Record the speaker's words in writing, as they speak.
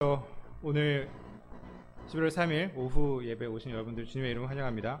오늘 11월 3일 오후 예배 오신 여러분들 주님의 이름으로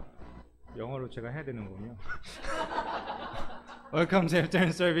환영합니다. 영어로 제가 해야 되는군요. Welcome to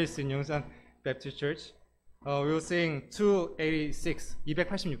afternoon service in Yongsan Baptist Church. We will sing 286,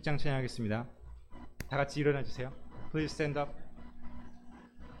 286장 찬양하겠습니다. 다 같이 일어나 주세요. Please stand up.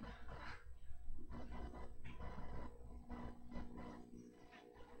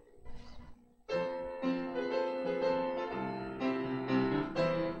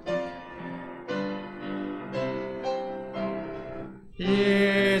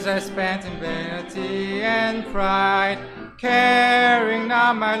 Years I spent in vanity and pride, caring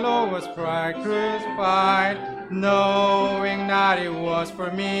not my Lord was pride crucified, knowing not it was for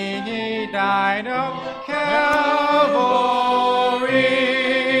me He died on Calvary.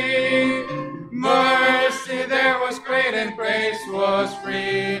 Mercy there was great and grace was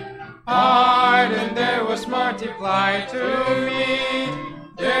free, pardon there was multiplied to me.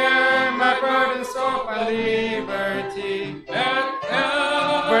 There my burden sold my liberty.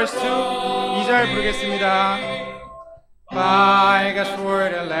 Verse 2, 2절 부르겠습니다. By God's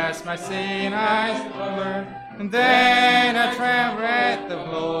word at last my sin I learned, and then I trembled at the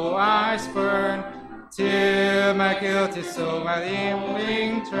blow I spurned, till my guilty soul my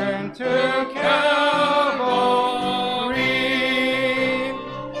living turned to Calvary.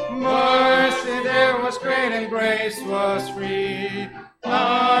 Mercy there was great and grace was free,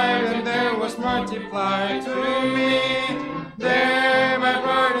 pardon there was multiplied to me. There my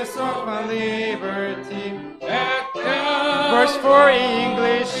burden sold my liberty. Verse 4 in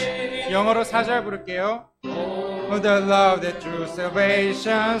English. 영어로 4절 부를게요. Oh, the love that drew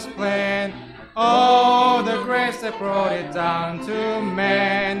salvation's plan. Oh, the grace that brought it down to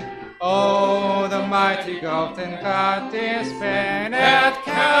man. Oh, the mighty gulf and got this span at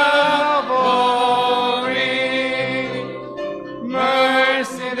Calvary.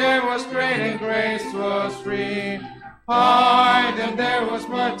 Mercy there was great and grace was free, pardon there was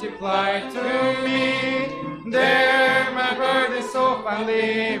multiplied to me. There my burden sold my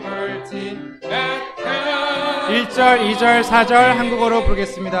liberty at Calvary. 1절, 2절, 4절 한국어로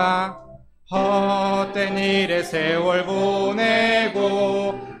부르겠습니다. 헛된 일에 세월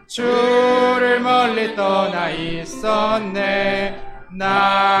보내고 주를 멀리 떠나 있었네.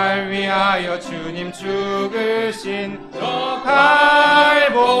 날 위하여 주님 죽으신 저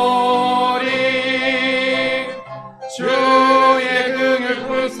갈보리. 주의 긍휼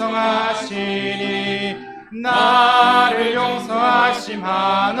풍성하시니 나를 용서하심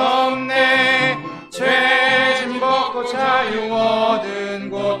한없네. 죄짐 벗고 자유 얻은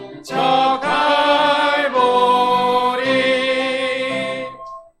곳 저 갈보리.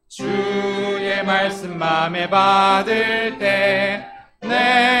 주의 말씀 맘에 받을 때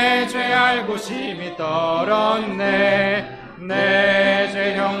내 죄 알고 심히 떨었네. 내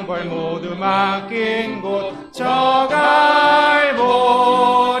죄 형벌 모두 맡긴 곳 저 갈보리.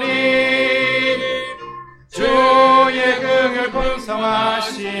 주의 긍휼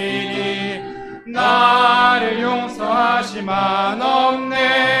풍성하시니 나를 용서하심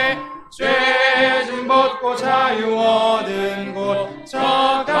한없네. 죄짐 벗고 자유 얻은 곳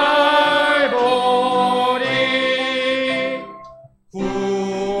저 갈보리.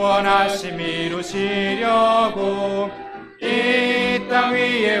 구원하심 이루시려고 이 땅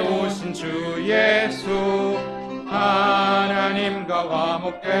위에 오신 주 예수. 하나님과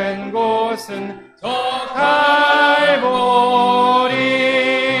화목된 곳은 저 갈보리.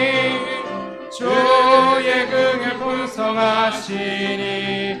 주의 긍휼 풍성하시니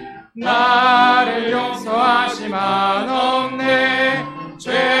나를 용서하심 한없네.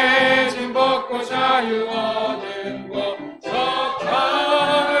 죄짐 벗고 자유 얻은 곳 저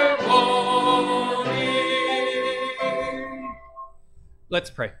갈보리. Let's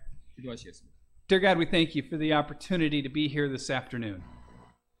pray. Dear God, we thank you for the opportunity to be here this afternoon.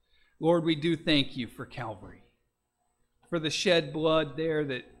 Lord, we do thank you for Calvary, for the shed blood there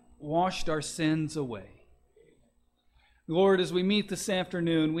that washed our sins away. Lord, as we meet this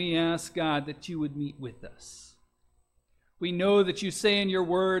afternoon, we ask, God, that you would meet with us. We know that you say in your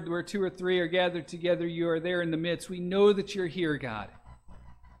word, where two or three are gathered together, you are there in the midst. We know that you're here, God.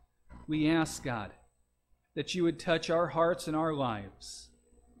 We ask, God, that you would touch our hearts and our lives,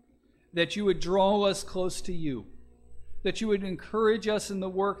 that you would draw us close to you, that you would encourage us in the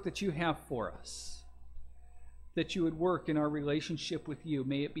work that you have for us, that you would work in our relationship with you.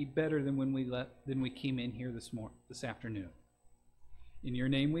 May it be better than when we came in here this afternoon. In your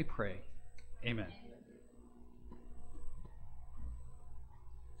name we pray. Amen.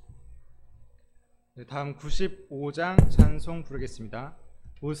 네, 다음 95장 찬송 부르겠습니다.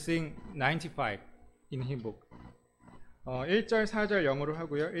 We'll sing 95 in hymn book. 1절, 4절 영어로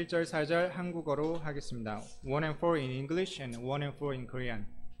하고요. 1절, 4절 한국어로 하겠습니다. 1 and 4 in English and 1 and 4 in Korean.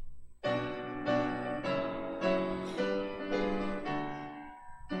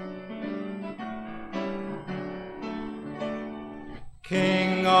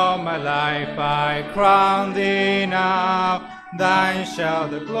 King of my life, I crown thee now, thine shall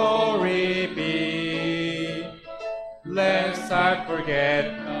the glory be. Lest I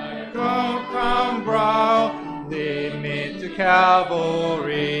forget thy crown brow, lead me to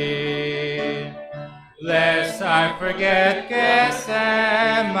Calvary. Lest I forget Gethsemane,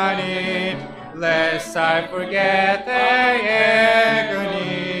 lest I forget thy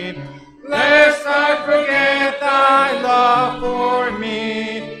agony, lest I forget thy love for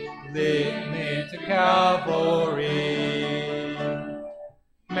me, lead me to Calvary.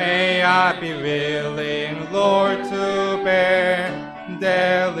 May I be willing, Lord, to bear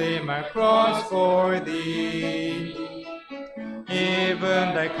daily my cross for thee,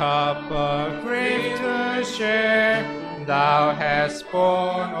 even thy cup of grief to share, thou hast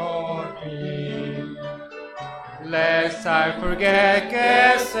borne on me. Lest I forget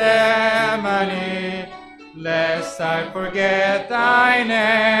Gethsemane, lest I forget thine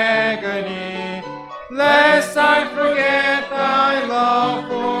agony, lest I forget thy love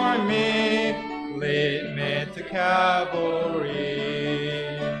for me, lead me to Calvary.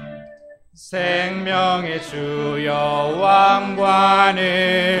 생명의 주여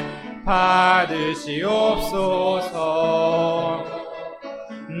왕관을 받으시옵소서.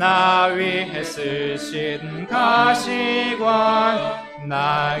 나 위해 쓰신 가시관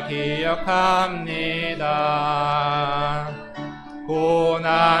나 기억합니다.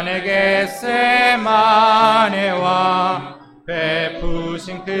 고난의 겟세마네와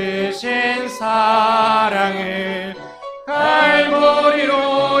베푸신 크신 사랑을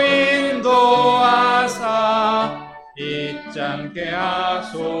갈보리로 인도하사 잊지 않게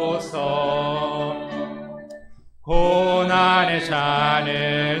하소서. 고난의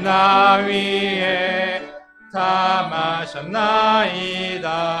잔을 나 위에 다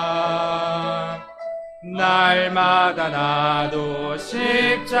마셨나이다. 날마다 나도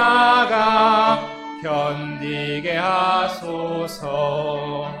십자가 견디게 하소서.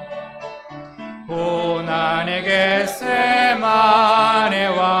 고난의 겟세마네와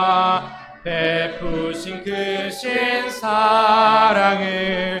베푸신 크신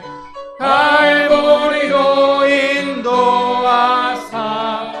사랑을 갈보리로 인도하사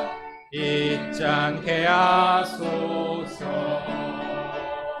잊지 않게 하소서.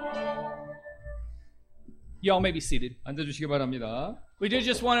 Y'all may be seated. 앉아주시기 바랍니다. We do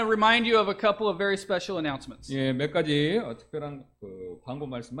just want to remind you of a couple of very special announcements. 예, 몇 가지 특별한 광고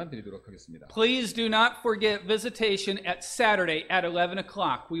말씀만 드리도록 하겠습니다. Please do not forget visitation at Saturday at 11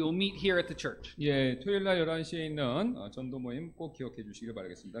 o'clock. We will meet here at the church. 예, 토요일 날 11시에 있는 전도 모임 꼭 기억해 주시길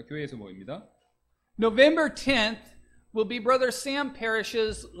바라겠습니다. 교회에서 모입니다. November 10th will be Brother Sam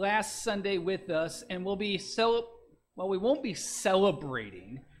Parrish's last Sunday with us, and we'll be we won't be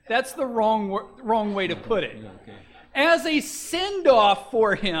celebrating. That's the wrong way to put it. Okay. As a send-off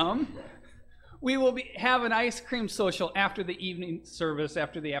for him, we will have an ice cream social after the evening service,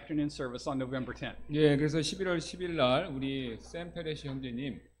 after the afternoon service on November 10th. 예, 그래서 11월 10일 날 우리 샘 페레시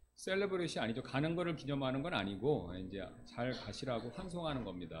형제님 셀러브레이시 아니죠. 가는 거를 기념하는 건 아니고 이제 잘 가시라고 환송하는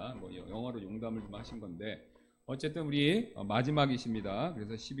겁니다. 뭐 영어로 용담을 좀 하신 건데 어쨌든 우리 마지막이십니다.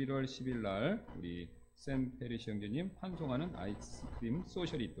 그래서 11월 10일 날 우리 샘 페리시 형제님 환송하는 아이스크림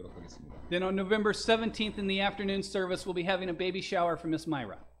소셜이 있도록 하겠습니다. Then on November 17th in the afternoon service, we'll be having a baby shower for Miss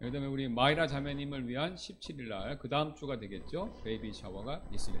Myra. 그다음에 우리 마이라 자매님을 위한 17일 날 그 다음 주가 되겠죠. 베이비 샤워가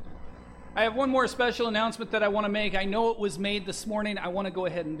있을 예정입니다. I have one more special announcement that I want to make. I know it was made this morning. I want to go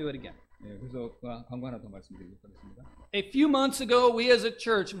ahead and do it again. 네, 그래서 광고 하나 더 말씀드리도록 하겠습니다. A few months ago, we as a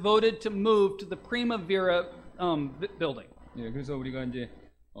church voted to move to the Primavera building. 네, 그래서 우리가 이제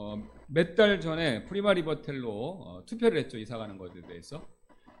몇 달 전에 프리마 리버텔로 투표를 했죠. 이사 가는 것에 대해서.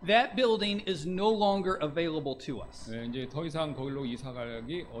 That building is no longer available to us. 네, 이제 더 이상 거기로 이사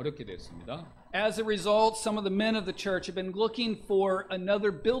가기 어렵게 됐습니다. As a result, some of the men of the church have been looking for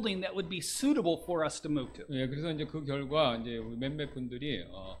another building that would be suitable for us to move to. 네, 그래서 이제 그 결과 이제 우리 몇몇 분들이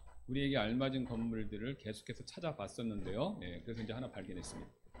우리에게 알맞은 건물들을 계속해서 찾아봤었는데요. 네, 그래서 이제 하나 발견했습니다.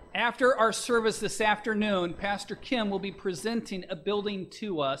 After our service this afternoon, Pastor Kim will be presenting a building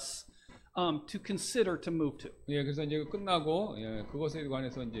to us to consider to move to. 예, 그래서 이제 끝나고 그것에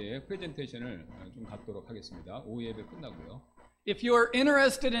관해서 이제 프레젠테이션을 좀 갖도록 하겠습니다. 오후 예배 끝나고요. If you're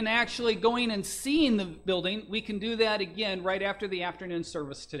interested in actually going and seeing the building, we can do that again right after the afternoon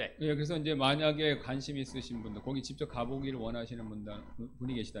service today. 예, 그래서 이제 만약에 관심 있으신 분들, 거기 직접 가보기를 원하시는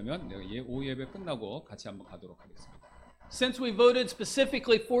분이 계시다면 오후 예배 끝나고 같이 한번 가도록 하겠습니다. Since we voted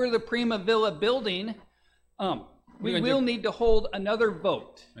specifically for the Prima Villa building, we will need to hold another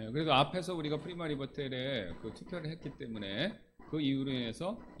vote. 네, 그래서 앞에서 우리가 프리마 리버텔에 그 투표를 했기 때문에 그 이유로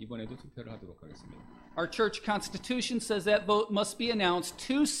인해서 이번에도 투표를 하도록 하겠습니다. Our church constitution says that vote must be announced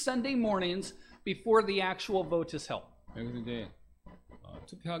 2 Sunday mornings before the actual vote is held. 네, 그래서 이제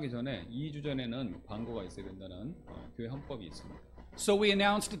투표하기 전에 2주 전에는 광고가 있어야 된다는 교회 헌법이 있습니다. So we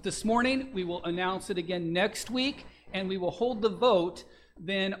announced it this morning. We will announce it again next week, and we will hold the vote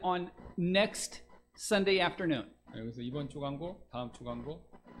then on next Sunday afternoon. 네, 그래서 이번 주 광고, 다음 주 광고,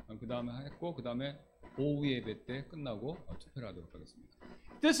 그 다음에 했고, 그 다음에 오후 예배 때 끝나고 투표를 하도록 하겠습니다.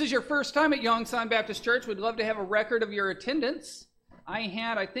 This is your first time at Yongsan Baptist Church. We'd love to have a record of your attendance. I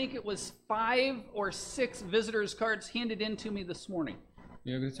think it was 5 or 6 visitors cards handed in to me this morning.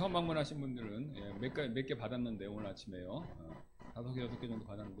 예, 그래서 처음 방문하신 분들은 몇 개 받았는데 오늘 아침에요. 5개, 6개 정도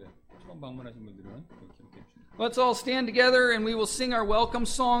받았는데 처음 방문하신 분들은 기억해 주십시오. Let's all stand together and we will sing our welcome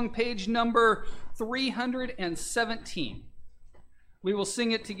song, page number 317. We will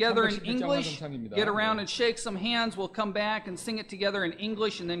sing it together in English, get around and shake some hands. We'll come back and sing it together in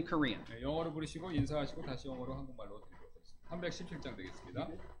English and then Korean. 네, 영어로 부르시고 인사하시고 다시 영어로 한국말로 드리도록 하겠습니다. 317장 되겠습니다.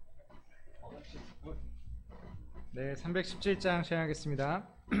 네, 317장 시작하겠습니다.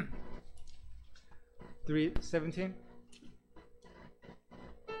 3:17.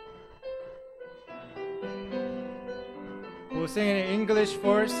 We'll sing in English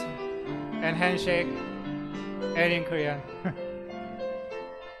first, and handshake, and in Korean.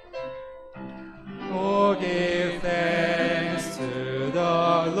 Oh, give thanks to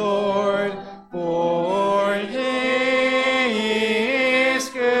the Lord, for He is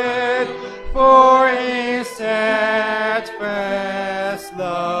good, for His steadfast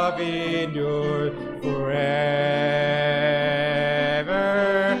love endures forever.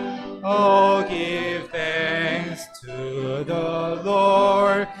 Oh, give thanks to the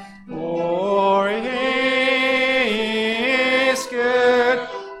Lord, for He is good,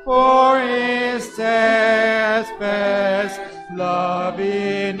 for His steadfast love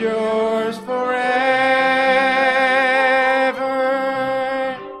endures forever.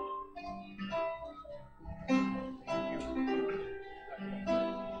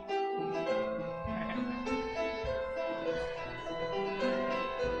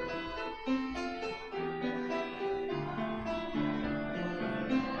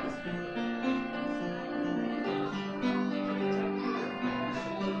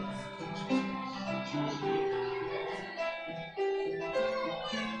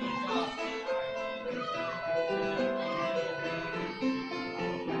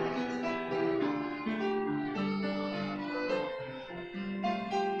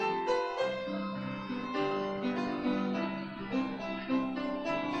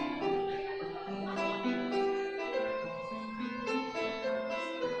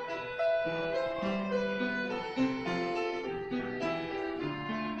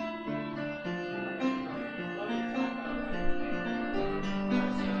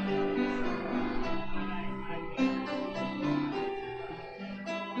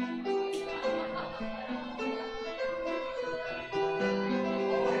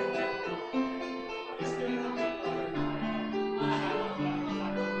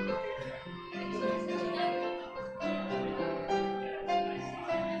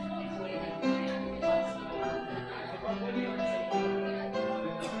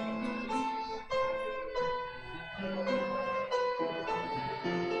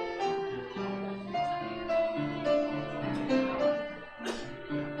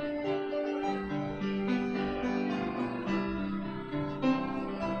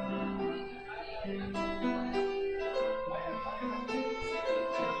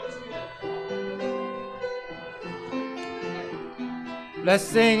 Let's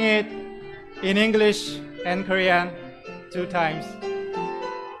sing it in English and Korean 2 times.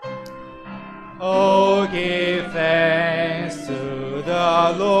 Oh, give thanks to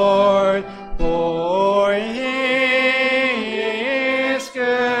the Lord, for He is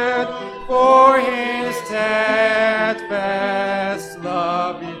good, for His steadfast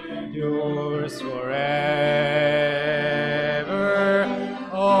love endures forever.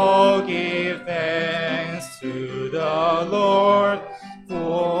 Oh, give thanks to the Lord,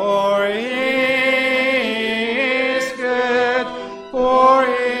 for He is good, for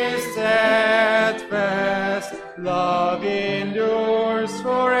His steadfast love endures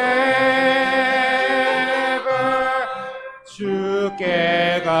forever.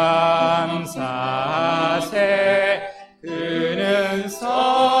 주께 감사하세. 그는 선하시며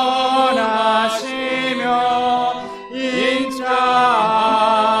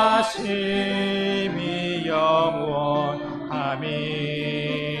인자하심이 영원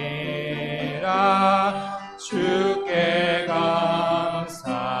아니라 주께 감사하세.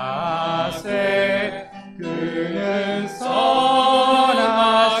 그는 선하시며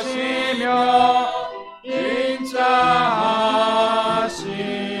인자하심이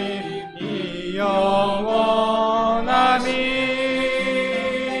영원함이라.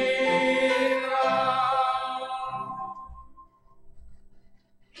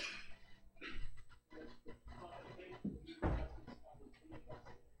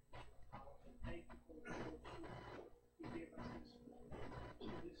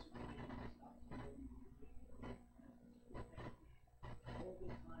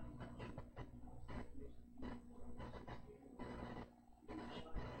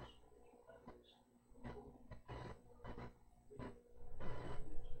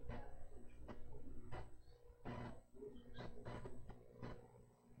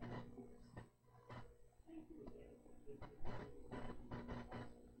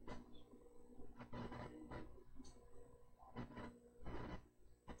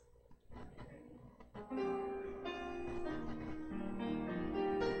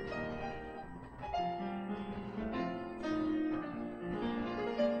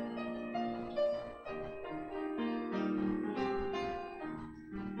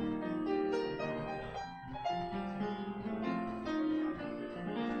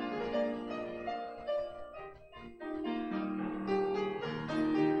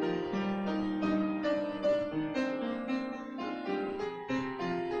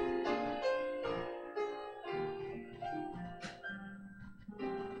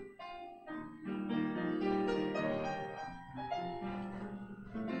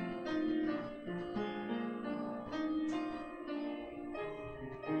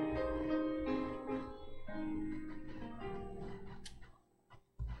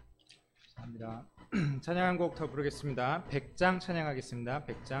 찬양 한 곡 더 부르겠습니다. 100장 찬양하겠습니다.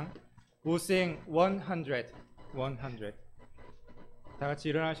 100장. We'll sing 100. 100. 다 같이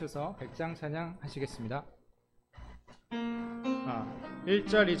일어나셔서 100장 찬양 하시겠습니다.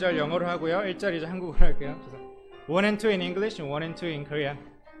 1절, 2절 영어로 하고요. 1절, 2절 한국어로 할게요. 1 and 2 in English, 1 and 2 in Korean.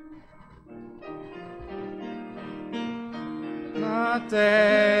 Not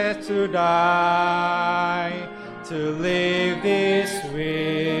death to die, to live this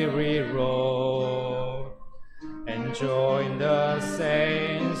weary road, and join the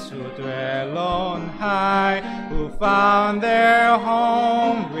saints who dwell on high, who found their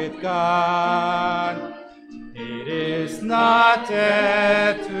home with God. It is not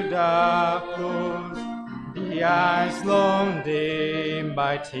death to the close, the eyes long dim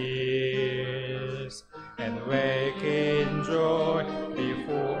by tears, and wake in joy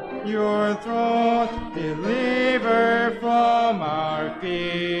before your throne, deliver from our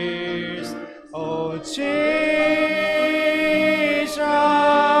fears. O Jesus,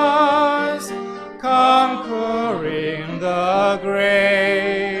 conquering the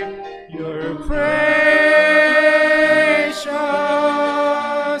grave, your precious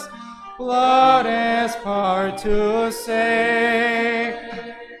blood has power to save.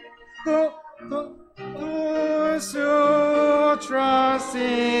 Those who trust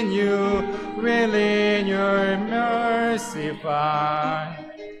in you will in your mercy find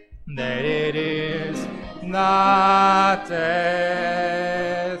that it is not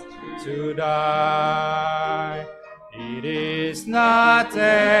death to die. It is not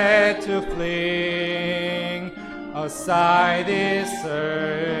death to fling aside this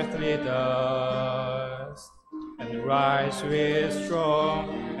earthly dust, and rise with strong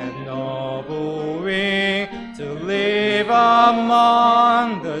and noble wing to live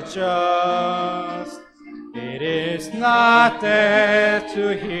among the just. It is not death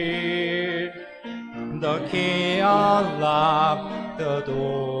to hear the King unlock the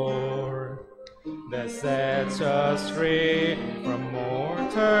door that sets us free from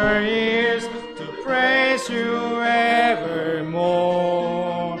mortal years, to praise you evermore.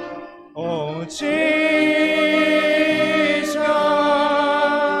 Oh Jesus,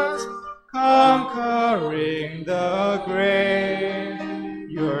 conquering the grave,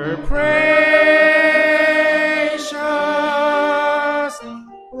 your precious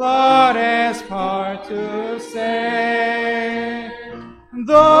blood has power to save.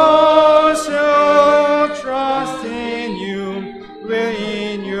 Those who trust in you will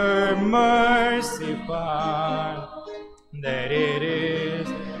in your mercy find that it is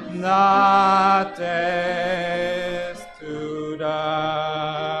not death to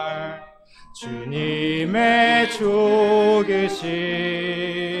die. 주님의 조계심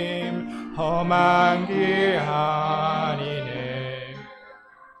험한 길 아니네.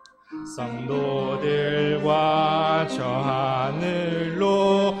 성도들과 저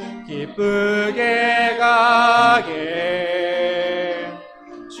하늘로 깊은 기쁘게 가게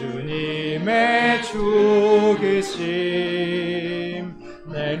주님의 죽으심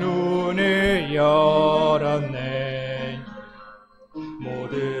내 눈을 열었네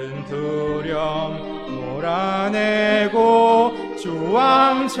모든 두려움 몰아내고 주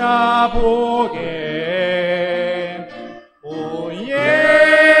왕차 보게 오 예수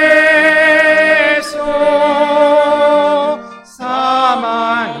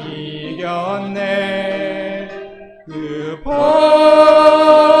사망 이겼네 그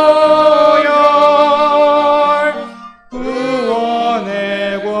보혈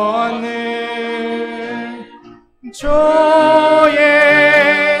구원의 권능 주의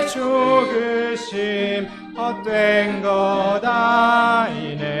죽으심 헛된 것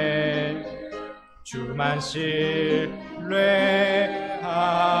아니네 주만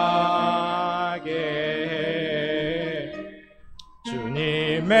신뢰하게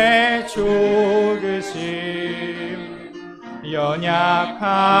주님의 죽으심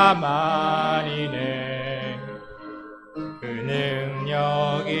연약함 아니네 그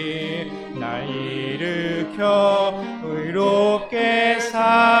능력이 날 일으켜 의롭게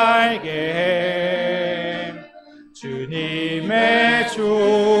살게 해 주님의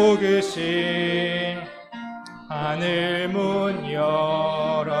죽으심 하늘 문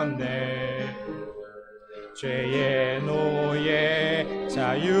열었네 죄의 노예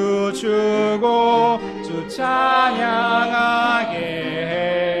자유 주고 주 찬양하게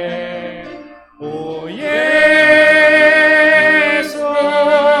해 오 예수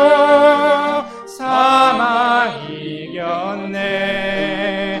사망 이겼네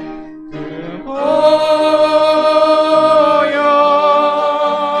그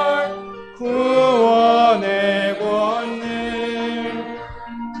보혈 구원의 권능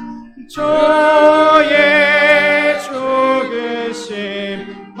주의 죽으심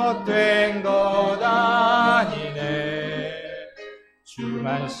헛된 것 아니네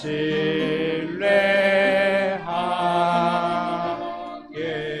주만 신뢰하게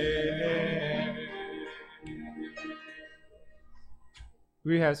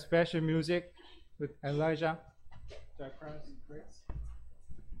We have special music with Elijah.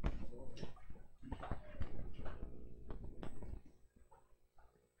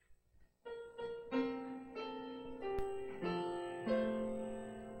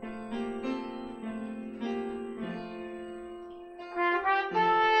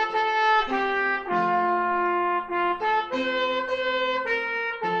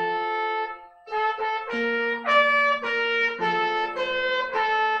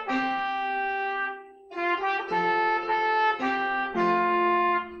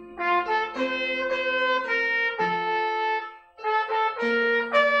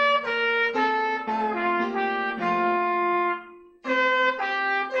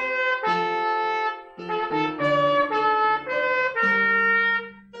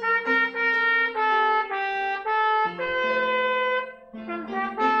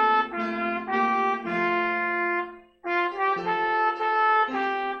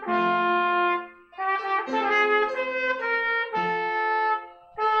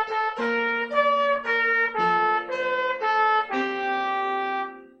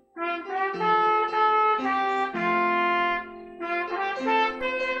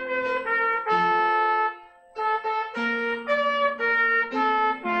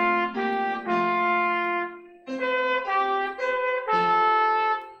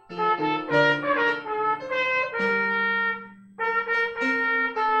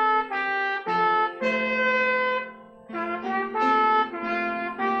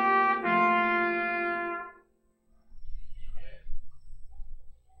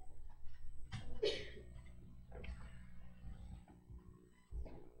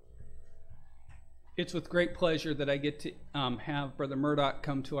 It's with great pleasure that I get to have Brother Murdoch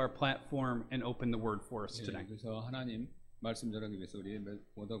come to our platform and open the word for us 예, tonight. 그래서 하나님 말씀 전하기 위해서 우리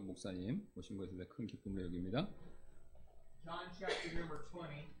모덕 목사님 오신 것에 대해 큰 기쁨을 여깁니다. John chapter number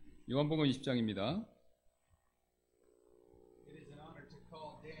 20. 요한복음 20장입니다. It is an honor to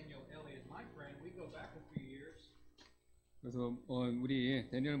call Daniel Elliott my friend. We go back a few years. 그래서 우리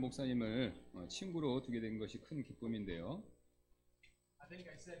데니얼 목사님을 친구로 두게 된 것이 큰 기쁨인데요. I think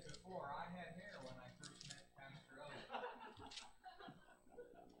I said before I had hair when I first met Pastor Elliott.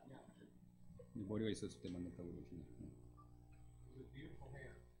 머리가 있었을 때 만났다고 그러시네요. With beautiful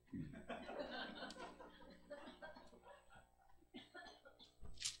hair.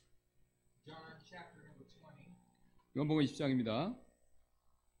 John chapter number 20, 요한복음 20장입니다.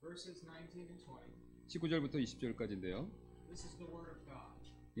 verses 19 and 20. 19절부터 20절까지인데요. This is the word of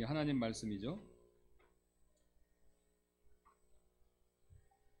God. 이게 하나님 말씀이죠.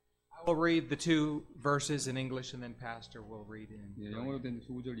 I I'll read the two verses in English and then Pastor will read in. 예, 영어로 된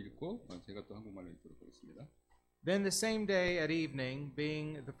두 구절 읽고 제가 또 한국말로 읽도록 하겠습니다. Then the same day at evening,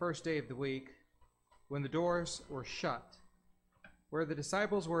 being the first day of the week, when the doors were shut, where the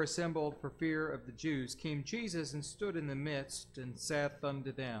disciples were assembled for fear of the Jews, came Jesus and stood in the midst and saith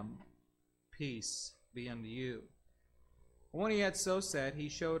unto them, Peace be unto you. When he had so said, he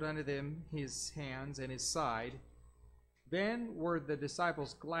showed unto them his hands and his side. Then were the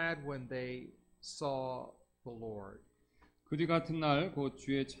disciples glad when they saw the Lord. 그뒤 같은 날 곧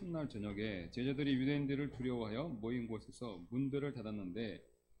주의 첫날 저녁에 제자들이 유대인들을 두려워하여 모인 곳에서 문들을 닫았는데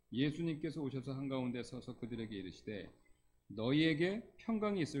예수님께서 오셔서 한가운데 서서 그들에게 이르시되 너희에게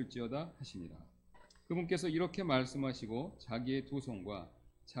평강이 있을지어다 하시니라. 그분께서 이렇게 말씀하시고 자기의 두 손과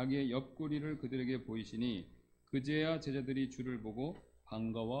자기의 옆구리를 그들에게 보이시니 그제야 제자들이 주를 보고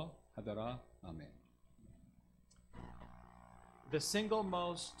반가워하더라. 아멘. The single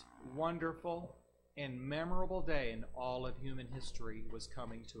most wonderful and memorable day in all of human history was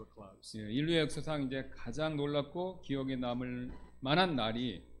coming to a close. 예, 인류의 역사상 이제 가장 놀랍고 기억에 남을 만한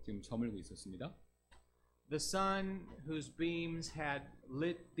날이 지금 저물고 있었습니다. The sun whose beams had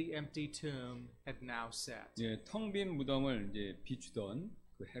lit the empty tomb had now set. 예, 텅 빈 무덤을 이제 비추던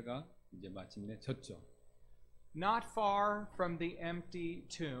그 해가 이제 마침내 졌죠. Not far from the empty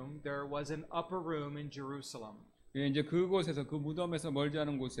tomb, there was an upper room in Jerusalem. 예, 이제 그곳에서 그 무덤에서 멀지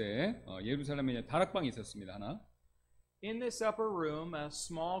않은 곳에 예루살렘에 이제 다락방이 있었습니다. 하나. In this upper room, a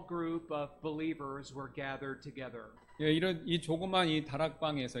small group of believers were gathered together. 예, 이런 이 조그만 이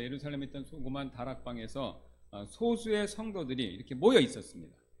다락방에서 예루살렘에 있던 조그만 다락방에서 소수의 성도들이 이렇게 모여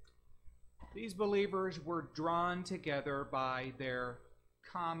있었습니다. These believers were drawn together by their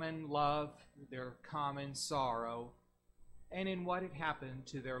common love, their common sorrow, and in what had happened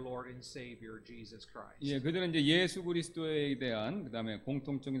to their Lord and Savior Jesus Christ. 예, 그들은 이제 예수 그리스도에 대한 그다음에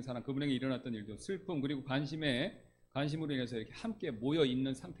공통적인 사랑, 그분에게 일어났던 일도 슬픔 그리고 관심으로 인해서 이렇게 함께 모여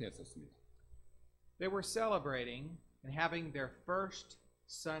있는 상태였었습니다. They were celebrating and having their first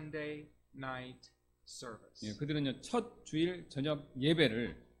Sunday night service. 예, 그들은 첫 주일 저녁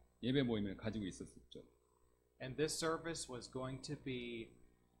예배 모임을 가지고 있었죠. And this service was going to be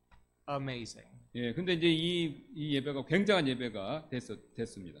amazing. 예, 근데 이제 이 예배가 굉장한 예배가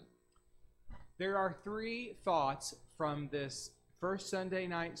됐습니다. There are three thoughts from this first Sunday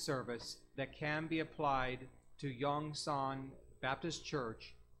night service that can be applied to Yongsan Baptist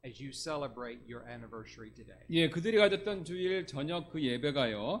Church as you celebrate your anniversary today. 예, 그들이 가졌던 주일 저녁 그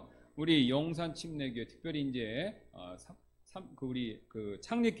예배가요, 우리 영산 침례교회 특별히 이제 우리 그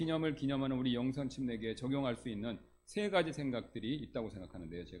창립 기념을 기념하는 우리 영산 침례교회에 적용할 수 있는 세 가지 생각들이 있다고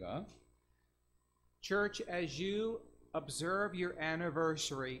생각하는데요, 제가. Church, as you observe your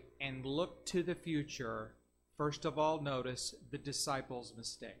anniversary and look to the future, first of all, notice the disciples'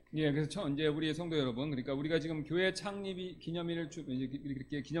 mistake. 예, 그래서 이제 우리 성도 여러분, 그러니까 우리가 지금 교회 창립 기념일을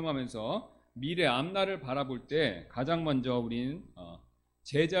이렇게 기념하면서 미래 앞날을 바라볼 때 가장 먼저 우리는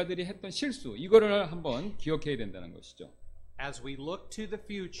제자들이 했던 실수 이거를 한번 기억해야 된다는 것이죠. As we look to the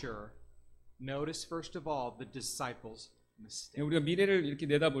future, notice first of all the disciples' mistake. 우리가 미래를 이렇게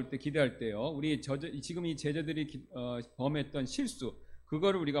내다볼 때 기대할 때요, 우리 지금 이 제자들이 범했던 실수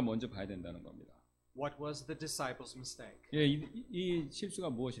그거를 우리가 먼저 봐야 된다는 겁니다. What was the disciples' mistake? 예, 이 실수가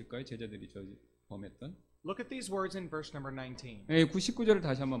무엇일까요? 제자들이 범했던. Look at these words in verse number 19. 예, 99절을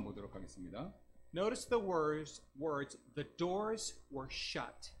다시 한번 보도록 하겠습니다. Notice the words, the doors were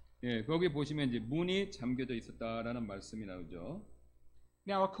shut. 예, 거기 보시면 이제 문이 잠겨져 있었다라는 말씀이 나오죠.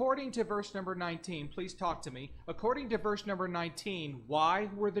 Now, according to verse number 19, please talk to me. According to verse number 19, why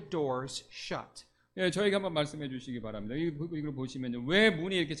were the doors shut? 예, 저에게 한번 말씀해 주시기 바랍니다. 이걸 보시면요, 왜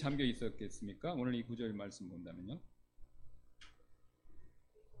문이 이렇게 잠겨 있었겠습니까? 오늘 이 구절 말씀 본다면요.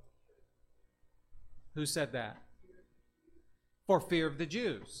 Who said that? For fear of the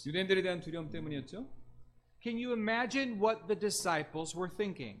Jews. 유대인들에 대한 두려움 때문이었죠. Can you imagine what the disciples were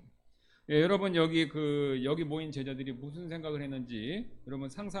thinking? 예, 여러분 여기 모인 제자들이 무슨 생각을 했는지 여러분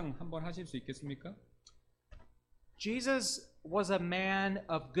상상 한번 하실 수 있겠습니까? Jesus was a man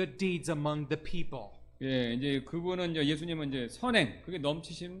of good deeds among the people. 예, 이제 그분은 예수님은 이제 선행 그게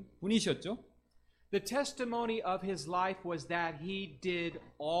넘치신 분이셨죠. The testimony of his life was that he did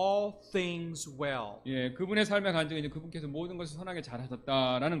all things well. 예, 그분의 삶의 간증은 이제 그분께서 모든 것을 선하게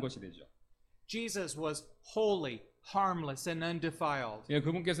잘하셨다라는 것이 되죠. Jesus was holy, harmless, and undefiled. 예,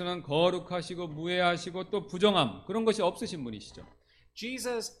 그분께서는 거룩하시고 무해하시고 또 부정함 그런 것이 없으신 분이시죠.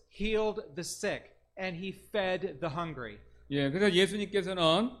 Jesus healed the sick and he fed the hungry. 예, 그래서 예수님께서는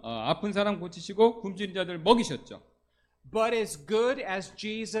아픈 사람 고치시고 굶주린 자들 먹이셨죠. But as good as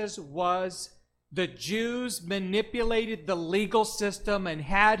Jesus was the Jews manipulated the legal system and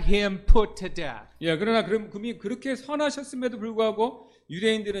had him put to death. 예, 그러나 그분이 그렇게 선하셨음에도 불구하고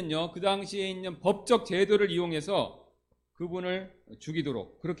유대인들은요, 그 당시에 있는 법적 제도를 이용해서 그분을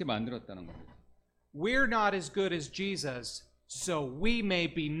죽이도록 그렇게 만들었다는 겁니다. We're not as good as Jesus, so we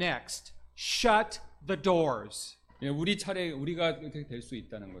may be next. Shut the doors. 예, 우리 차례 우리가 그렇게 될 수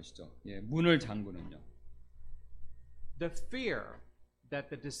있다는 것이죠. 예, 문을 잠그는요. The fear that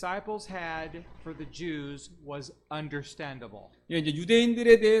the disciples had for the Jews was understandable. 예, 이제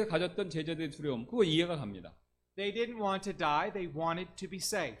유대인들에 대해 가졌던 제자들의 두려움, 그거 이해가 갑니다. They didn't want to die, they wanted to be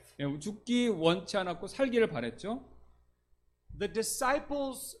safe. 예, 죽기 원치 않았고 살기를 바랬죠. The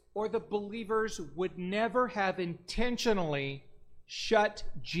disciples or the believers would never have intentionally shut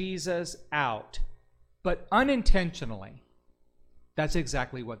Jesus out, but unintentionally, that's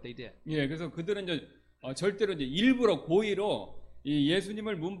exactly what they did. 예, 그래서 그들은 이제 절대로 이제 일부러 고의로 이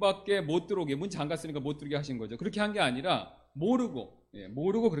예수님을 문 밖에 못 들어오게, 문 잠갔으니까 못 들어오게 하신 거죠. 그렇게 한 게 아니라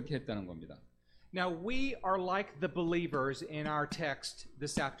모르고 그렇게 했다는 겁니다. Now we are like the believers in our text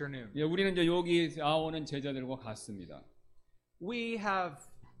this afternoon. 예, 우리는 이제 여기 나오는 제자들과 같습니다. We have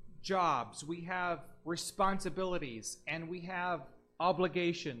jobs, we have responsibilities, and we have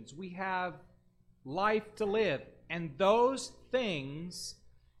obligations. We have life to live, and those things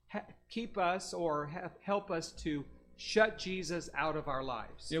keep us or help us to shut Jesus out of our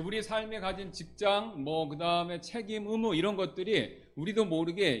lives. 예, 우리 삶에 가진 직장, 그다음에 책임, 의무 이런 것들이 우리도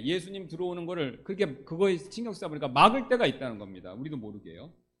모르게 예수님 들어오는 거를 그거에 신경 쓰다 보니까 막을 때가 있다는 겁니다. 우리도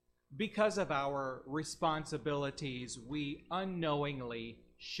모르게요. Because of our responsibilities, we unknowingly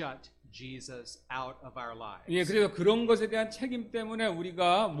shut Jesus out of our lives. 예, 그래서 그런 것에 대한 책임 때문에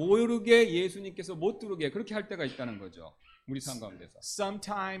우리가 모르게 예수님께서 못 들어오게 그렇게 할 때가 있다는 거죠. 우리 삶 가운데서.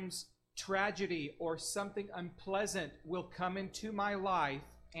 Sometimes tragedy or something unpleasant will come into my life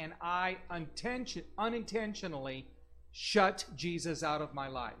and I unintentionally shut Jesus out of my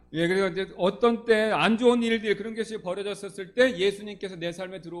life. 예, 그래서 이제 어떤 때 안 좋은 일들 그런 것이 벌어졌었을 때 예수님께서 내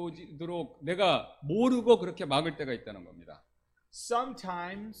삶에 들어오도록 내가 모르고 그렇게 막을 때가 있다는 겁니다.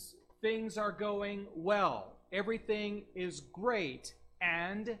 Sometimes things are going well. Everything is great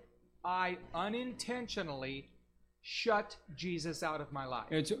and I unintentionally shut Jesus out of my life.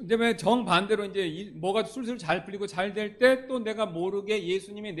 예, 그다음에 정반대로 이제 뭐가 술술 잘 풀리고 잘 될 때 또 내가 모르게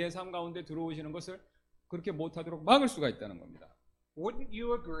예수님이 내 삶 가운데 들어오시는 것을 그렇게 못하도록 막을 수가 있다는 겁니다. Wouldn't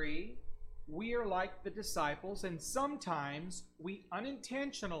you agree? We are like the disciples, and sometimes we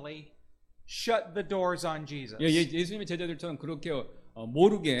unintentionally shut the doors on Jesus. 예, 예수님의 제자들처럼 그렇게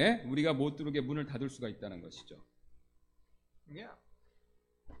모르게 우리가 못 들어오게 문을 닫을 수가 있다는 것이죠. Yeah.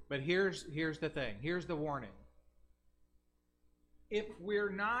 But here's the thing. Here's the warning. If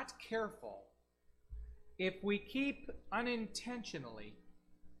we're not careful, if we keep unintentionally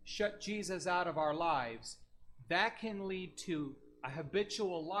shut Jesus out of our lives, that can lead to a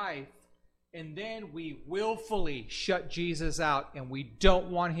habitual life, and then we willfully shut Jesus out and we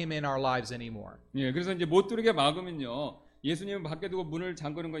don't want him in our lives anymore. 예, 그래서 이제 못 들어오게 막으면요, 예수님을 밖에 두고 문을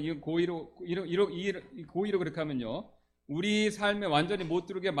잠그는 건 이거 고의로 그렇게 하면요, 우리 삶에 완전히 못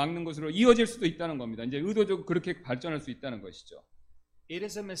들어오게 막는 것으로 이어질 수도 있다는 겁니다. 이제 의도적으로 그렇게 발전할 수 있다는 것이죠. It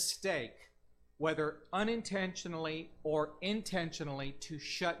is a mistake, whether unintentionally or intentionally, to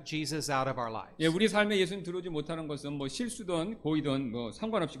shut Jesus out of our lives. 예, 우리 삶에 예수님 들어오지 못하는 것은 뭐 실수든 고의든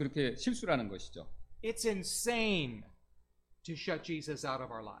상관없이 그렇게 실수라는 것이죠. It's insane to shut Jesus out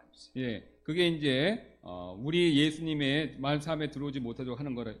of our lives. 예, 그게 이제 우리 예수님의 삶에 들어오지 못하도록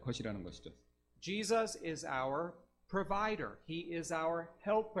하는 것이라는 것이죠. Jesus is our provider. He is our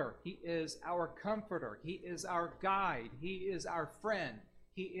helper. He is our comforter. He is our guide. He is our friend.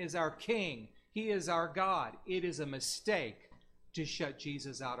 He is our king. He is our God. It is a mistake to shut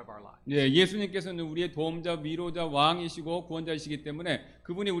Jesus out of our lives. 예, 예수님께서는 우리의 도움자, 위로자, 왕이시고 구원자이시기 때문에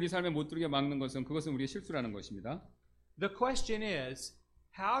그분이 우리 삶에 못 들게 막는 그것은 우리의 실수라는 것입니다. The question is,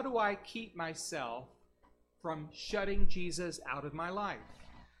 how do I keep myself from shutting Jesus out of my life?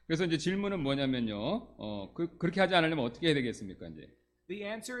 그래서 이제 질문은 뭐냐면요, 그렇게 하지 않으려면 어떻게 해야 되겠습니까? 이제 The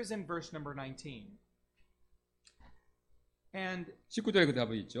answer is in verse number 19. And 19절에 그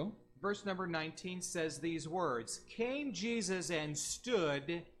답이 있죠. verse number 19 says these words, Came Jesus and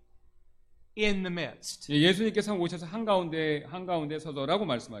stood in the midst. 예, 예수님께서 오셔서 한가운데 서서라고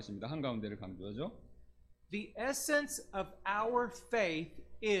말씀하십니다. 한가운데를 강조하죠. The essence of our faith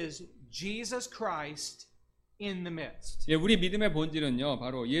is Jesus Christ in the midst. 예, 우리 믿음의 본질은요,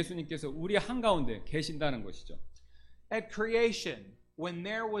 바로 예수님께서 우리 한가운데 계신다는 것이죠. At creation, when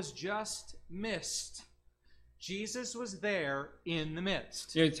there was just mist, Jesus was there in the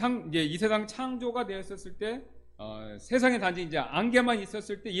midst. 예, 이 세상 창조가 되었을 때 세상에 단지 이제 안개만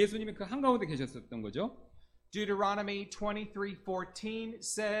있었을 때 예수님이 그 한가운데 계셨었던 거죠. Deuteronomy 23:14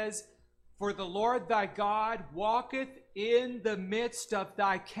 says, For the Lord thy God walketh in the midst of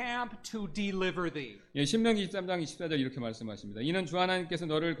thy camp to deliver thee. 예, 신명기 23장 24절 이렇게 말씀하십니다. 이는 주 하나님께서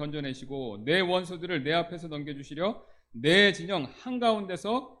너를 건져내시고 내 원수들을 내 앞에서 넘겨주시려 내 진영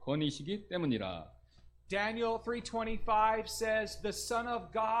한가운데서 거니시기 때문이라. Daniel 3:25 says, The Son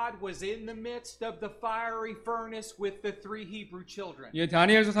of God was in the midst of the fiery furnace with the three Hebrew children. 예,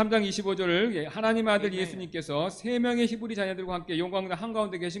 다니엘서 3장 25절을 예, 하나님의 아들 Amen. 예수님께서 세 명의 히브리 자녀들과 함께 영광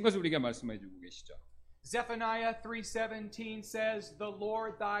한가운데 계신 것을 우리에게 말씀해 주고 계시죠. Zephaniah 3:17 says, The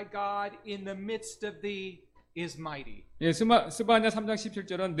Lord thy God in the midst of thee is mighty. 예, 스바냐 3장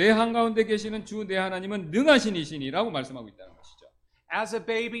 17절은 내 한가운데 계시는 주 내 하나님은 능하신 이시니라고 말씀하고 있다는 것이죠. As a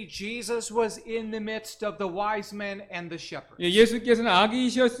baby, Jesus was in the midst of the wise men and the shepherds. 예, 예수께서는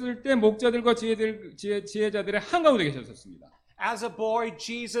아기이셨을 때 목자들과 지혜자들의 한가운데 계셨었습니다. As a boy,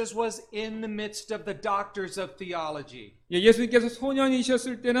 Jesus was in the midst of the doctors of theology. 예, 예수님께서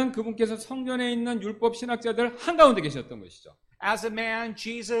소년이셨을 때는 그분께서 성전에 있는 율법 신학자들 한가운데 계셨던 것이죠. As a man,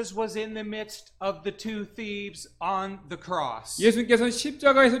 Jesus was in the midst of the two thieves on the cross. 예수님께서는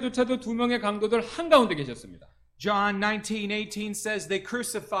십자가에서조차도 두 명의 강도들 한가운데 계셨습니다. John 19:18 says they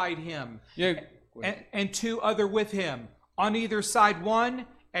crucified him 예, and two other with him, on either side one,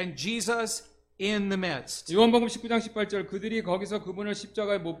 and Jesus in the midst. 요한복음 19장 18절 그들이 거기서 그분을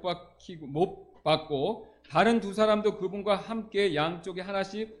십자가에 못 박고 다른 두 사람도 그분과 함께 양쪽에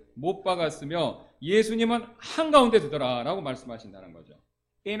하나씩 못 박았으며 예수님은 한가운데 두더라라고 말씀하신다는 거죠.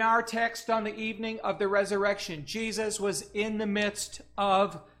 In our text on the evening of the resurrection, Jesus was in the midst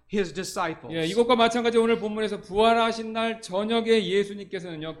of his disciples. 예, 이것과 마찬가지 오늘 본문에서 부활하신 날 저녁에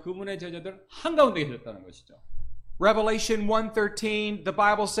예수님께서는요 그분의 제자들 한가운데 계셨다는 것이죠. Revelation 1:13, the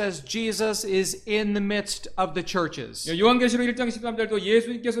Bible says Jesus is in the midst of the churches. 예, 요한계시록 1장 13절도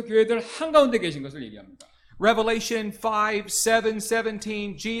예수님께서 교회들 한가운데 계신 것을 얘기합니다. Revelation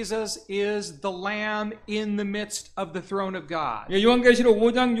 5:7-17, Jesus is the Lamb in the midst of the throne of God. 예, 요한계시록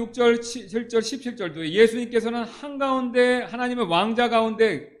 5장 6절, 7절, 17절도 예수님께서는 한가운데 하나님의 왕자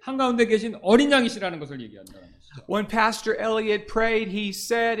가운데 한가운데 계신 어린 양이시라는 것을 얘기한다는 것이죠. When Pastor Elliot prayed, he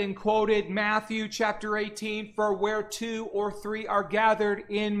said and quoted Matthew chapter 18, For where two or three are gathered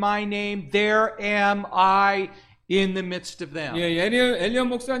in my name, there am I in the midst of them. 예, 엘리언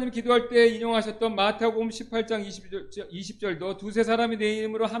목사님 기도할 때 인용하셨던 마태복음 18장 20절도 두세 사람이 내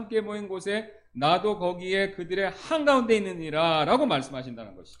이름으로 함께 모인 곳에 나도 거기에 그들의 한가운데 있느니라 라고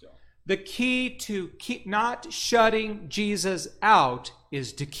말씀하신다는 것이죠. The key to keep not shutting Jesus out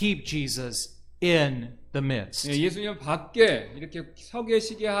is to keep Jesus in the midst. 예, 예수님 밖에 이렇게 서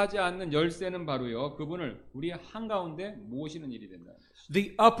계시게 하지 않는 열쇠는 바로요 그분을 우리 한가운데 모시는 일이 된다는 것이죠.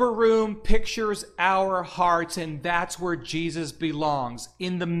 The upper room pictures our hearts, and that's where Jesus belongs,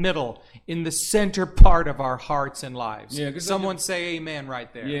 in the middle, in the center part of our hearts and lives. 예, 그래서 Someone say amen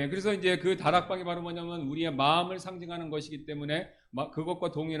right there. 예, 그래서 이제 그 다락방이 바로 뭐냐면 우리의 마음을 상징하는 것이기 때문에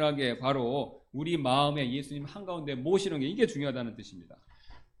그것과 동일하게 바로 우리 마음에 예수님 한가운데 모시는 게 이게 중요하다는 뜻입니다.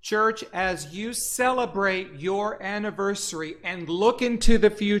 Church, as you celebrate your anniversary and look into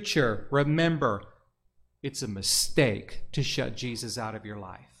the future, remember, it's a mistake to shut Jesus out of your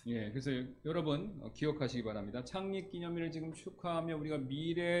life. 예, 그래서 여러분 기억하시기 바랍니다. 창립 기념일을 지금 축하하며 우리가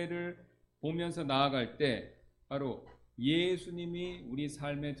미래를 보면서 나아갈 때 바로 예수님이 우리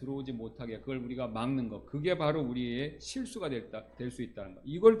삶에 들어오지 못하게 그걸 우리가 막는 것, 그게 바로 우리의 실수가 될 수 있다는 것.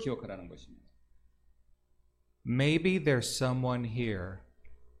 이걸 기억하라는 것입니다. Maybe there's someone here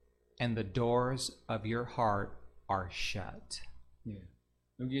and the doors of your heart are shut. 예.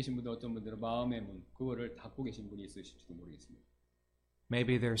 여기 계신 분들 어떤 분들은 마음의 문 그거를 닫고 계신 분이 있으실지도 모르겠습니다.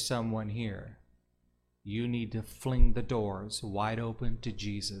 Maybe there's someone here. You need to fling the doors wide open to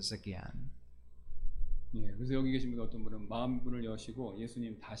Jesus again. 예, 그래서 여기 계신 분들 어떤 분은 마음 문을 여시고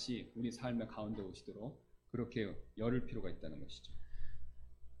예수님 다시 우리 삶의 가운데 오시도록 그렇게 열을 필요가 있다는 것이죠.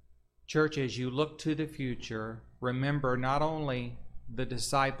 Church, as you look to the future, remember not only the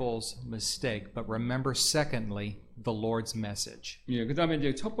disciples' mistake, but remember secondly, the Lord's message. 예, 그다음에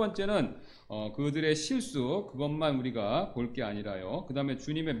이제 첫 번째는 그들의 실수 그것만 우리가 볼 게 아니라요. 그다음에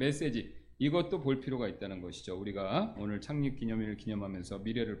주님의 메시지 이것도 볼 필요가 있다는 것이죠. 우리가 오늘 창립 기념일을 기념하면서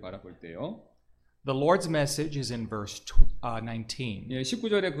미래를 바라볼 때요. The Lord's message is in verse 19. 예,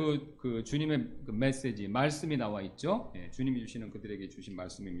 19절에 그 주님의 그 메시지 말씀이 나와 있죠. 예, 주님이 주시는 그들에게 주신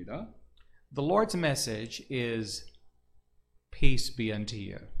말씀입니다. The Lord's message is peace be unto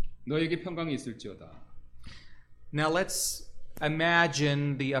you. 너에게 평강이 있을지어다. Now let's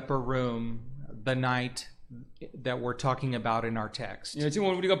imagine the upper room the night that we're talking about in our text. 예,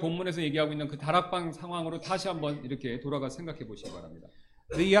 지금 우리가 본문에서 얘기하고 있는 그 다락방 상황으로 다시 한번 이렇게 돌아가 생각해 보시기 바랍니다.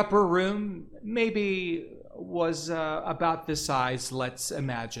 The upper room maybe was about this size, let's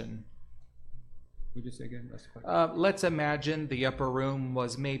imagine. Would you say again? Let's imagine the upper room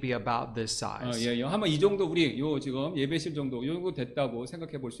was maybe about this size. 예, 한번 이 정도 우리 요 지금 예배실 정도 요 정도 됐다고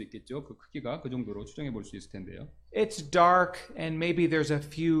생각해 볼 수 있겠죠. 그 크기가 그 정도로 추정해 볼 수 있을 텐데요. It's dark and maybe there's a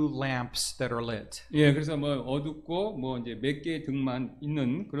few lamps that are lit. 예, 그래서 뭐 어둡고 뭐 이제 몇 개의 등만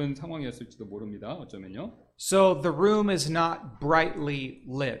있는 그런 상황이었을지도 모릅니다. 어쩌면요. So the room is not brightly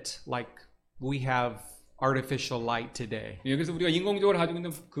lit like we have artificial light today. 예, 그래서 우리가 인공적으로 가지고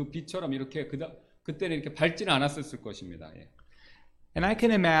있는 그 빛처럼 이렇게 그때는 이렇게 밝지는 않았을 것입니다. 예. And I can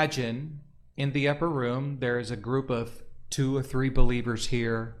imagine in the upper room there's a group of 2 or 3 believers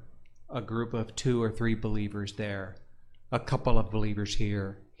here, a group of 2 or 3 believers there, a couple of believers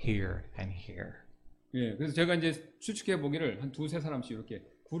here, here, and here. 예, 그래서 제가 이제 추측해 보기를 한 2-3 사람씩 이렇게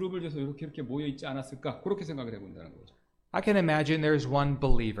그룹을 줘서 이렇게 모여 있지 않았을까 그렇게 생각을 해본다는 거죠. I can imagine there's one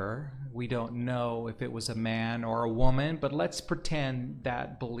believer. We don't know if it was a man or a woman, but let's pretend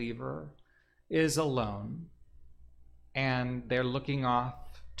that believer is alone and they're looking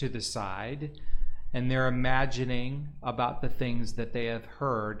off to the side and they're imagining about the things that they have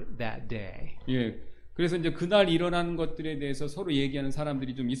heard that day. 예. 그래서 이제 그날 일어난 것들에 대해서 서로 얘기하는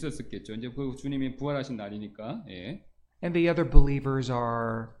사람들이 좀 있었겠죠. 이제 그 주님이 부활하신 날이니까. 예. And the other believers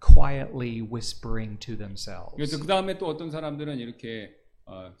are quietly whispering to themselves. 그래서 그 다음에 또 어떤 사람들은 이렇게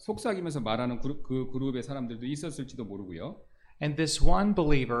속삭이면서 말하는 그 그룹의 사람들도 있었을지도 모르고요. And this one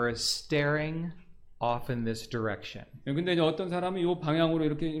believer is staring off in this direction. 근데 이제 어떤 사람이 이 방향으로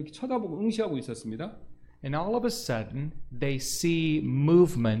이렇게 쳐다보고 응시하고 있었습니다. And all of a sudden, they see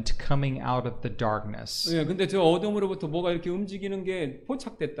movement coming out of the darkness. 예, 근데 저 어둠으로부터 뭐가 이렇게 움직이는 게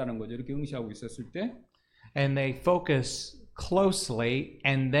포착됐다는 거죠. 이렇게 응시하고 있었을 때. And they focus closely,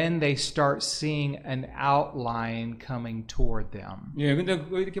 and then they start seeing an outline coming toward them. 예, 근데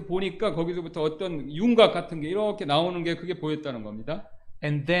그거 이렇게 보니까 거기서부터 어떤 윤곽 같은 게 이렇게 나오는 게 그게 보였다는 겁니다.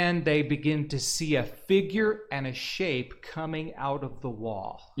 And then they begin to see a figure and a shape coming out of the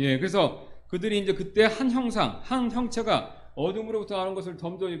wall. 예, 그래서 그들이 이제 그때 한 형상, 한 형체가 어둠으로부터 나오는 것을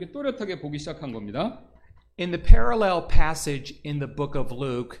점점 이렇게 또렷하게 보기 시작한 겁니다. In the parallel passage in the book of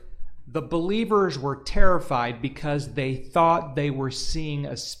Luke, the believers were terrified because they thought they were seeing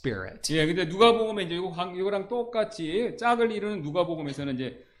a spirit. 예, 근데 누가복음에 이제 이거랑 똑같이 짝을 이루는 누가복음에서는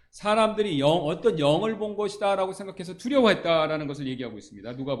이제 사람들이 어떤 영을 본 것이다라고 생각해서 두려워했다라는 것을 얘기하고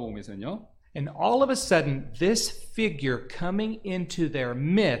있습니다. 누가복음에서는요. And all of a sudden, this figure coming into their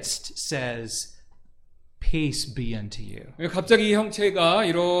midst says, "Peace be unto you." 갑자기 이 형체가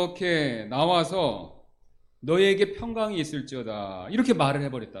이렇게 나와서 너에게 평강이 있을지어다 이렇게 말을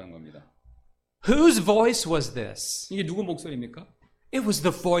해버렸다는 겁니다. Whose voice was this? 이게 누구 목소리입니까? It was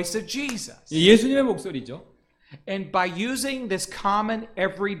the voice of Jesus. 예수님의 목소리죠. And by using this common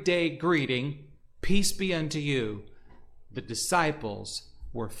everyday greeting, "Peace be unto you," the disciples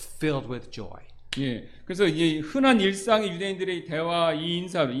were filled with joy. 예, 그래서 이 흔한 일상의 유대인들의 대화 이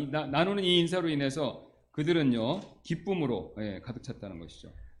인사로 나누는 이 인사로 인해서 그들은요 기쁨으로 가득 찼다는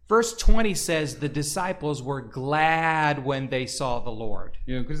것이죠. Verse 20 says the disciples were glad when they saw the Lord.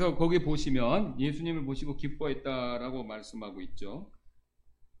 예, 그래서 거기 보시면 예수님을 보시고 기뻐했다라고 말씀하고 있죠.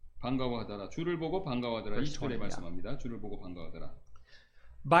 반가워하더라. 주를 보고 반가워하더라. 20절에 말씀합니다. 주를 보고 반가워하더라.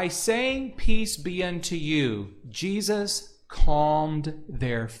 By saying peace be unto you, Jesus calmed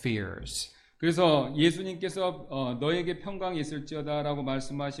their fears. 그래서 예수님께서 너에게 평강이 있을지어다라고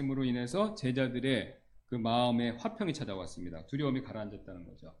말씀하심으로 인해서 제자들의 그 마음에 화평이 찾아왔습니다. 두려움이 가라앉았다는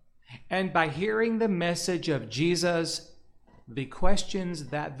거죠. And by hearing the message of Jesus, the questions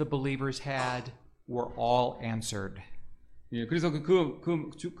that the believers had were all answered. 예, 그래서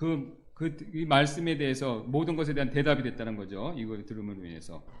이 말씀에 대해서 모든 것에 대한 대답이 됐다는 거죠. 이걸 들음으로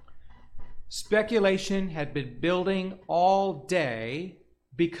인해서. Speculation had been building all day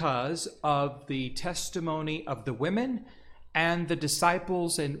because of the testimony of the women and the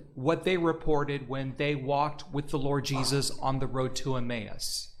disciples and what they reported when they walked with the Lord Jesus on the road to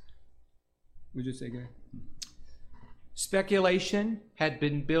Emmaus. Would you say again? Speculation had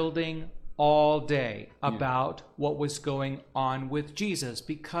been building all day about what was going on with Jesus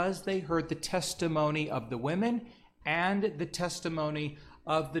because they heard the testimony of the women and the testimony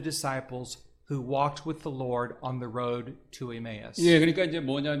of the disciples who walked with the Lord on the road to Emmaus. 예, 그러니까 이제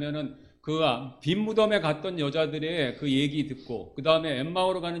뭐냐면은 그 빈 무덤에 갔던 여자들의 그 얘기 듣고 그 다음에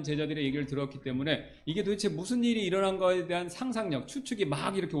엠마오로 가는 제자들의 얘기를 들었기 때문에 이게 도대체 무슨 일이 일어난 거에 대한 상상력, 추측이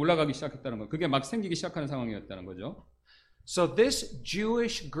막 이렇게 올라가기 시작했다는 거. 그게 막 생기기 시작하는 상황이었다는 거죠. So this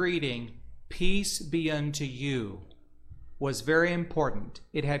Jewish greeting, peace be unto you, was very important.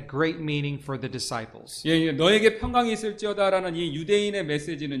 It had great meaning for the disciples. 예, 너에게 평강이 있을지어다라는 이 유대인의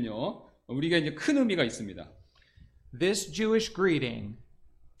메시지는요, 우리가 이제 큰 의미가 있습니다. This Jewish greeting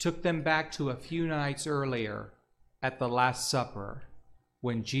took them back to a few nights earlier at the Last Supper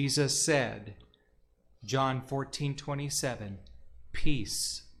when Jesus said, John 14:27,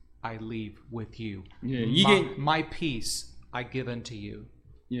 peace I leave with you. 예, 이게 My peace I give unto you.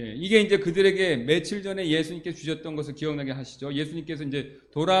 예, 이게 이제 그들에게 며칠 전에 예수님께 주셨던 것을 기억나게 하시죠. 예수님께서 이제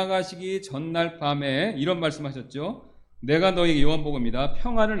돌아가시기 전날 밤에 이런 말씀하셨죠. 내가 너에게 요한복음이다.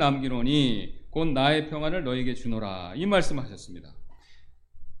 평안을 남기노니 곧 나의 평안을 너에게 주노라. 이 말씀하셨습니다.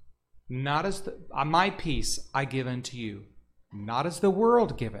 Not as my peace I give unto you, not as the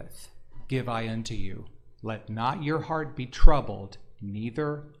world giveth, give I unto you. Let not your heart be troubled,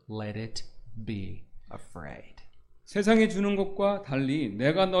 neither let it be afraid. 세상이 주는 것과 달리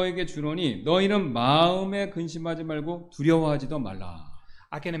내가 너에게 주노니 너희는 마음에 근심하지 말고 두려워하지도 말라.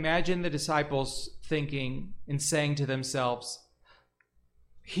 I can imagine the disciples thinking and saying to themselves,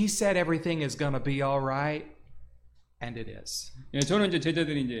 He said everything is going to be all right, and it is. 예, 저는 이제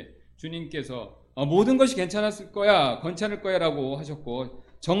제자들이 이제 주님께서 모든 것이 괜찮았을 거야, 괜찮을 거야라고 하셨고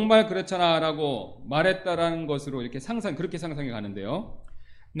정말 그렇잖아라고 말했다라는 것으로 이렇게 그렇게 상상해 가는데요.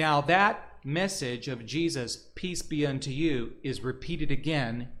 Now that message of Jesus, peace be unto you, is repeated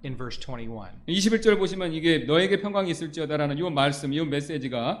again in verse 21. 21절 보시면 이게 너에게 평강이 있을지어다라는 이 말씀, 이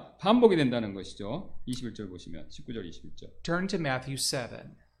메시지가 반복이 된다는 것이죠. 21절 보시면 19절 21절. Turn to Matthew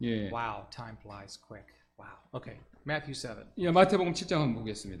 7. 예. Wow, time flies quick. Wow. Okay, Matthew 7. 예, 마태복음 7장 한번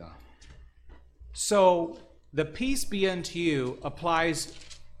보겠습니다. So the peace be unto you applies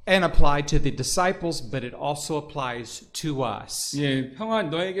to the disciples, but it also applies to us. 예,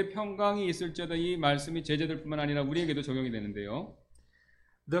 너에게 평강이 있을지어다 이 말씀이 제자들뿐만 아니라 우리에게도 적용이 되는데요.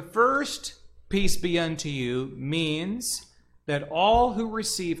 The first peace be unto you means that all who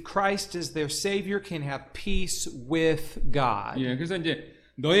receive Christ as their Savior can have peace with God. 예, 그래서 이제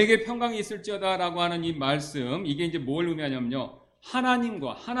너에게 평강이 있을지어다라고 하는 이 말씀, 이게 이제 뭘 의미하냐면요.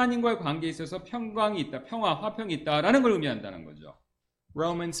 하나님과의 관계에 있어서 평강이 있다, 화평이 있다라는 걸 의미한다는 거죠.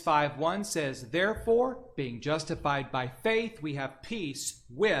 Romans 5:1 says, Therefore, being justified by faith, we have peace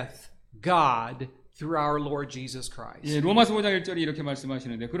with God through our Lord Jesus Christ. 예, 로마서 5장 1절이 이렇게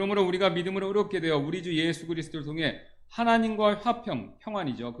말씀하시는데 그러므로 우리가 믿음으로 의롭게 되어 우리 주 예수 그리스도를 통해 하나님과의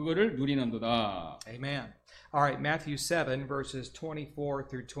평안이죠. 그거를 누리는도다. Amen. All right, Matthew 7 verses 24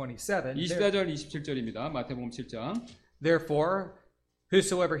 through 27. 24절 27절입니다. 마태복음 7장. Therefore,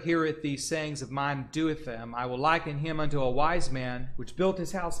 whosoever heareth these sayings of mine and doeth them, I will liken him unto a wise man which built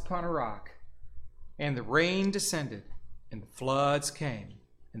his house upon a rock. And the rain descended, and the floods came,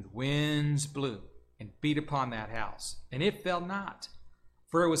 and the winds blew, and beat upon that house. And it fell not,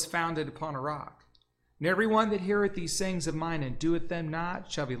 for it was founded upon a rock. And every one that heareth these sayings of mine and doeth them not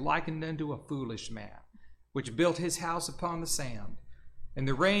shall be likened unto a foolish man, which built his house upon the sand. And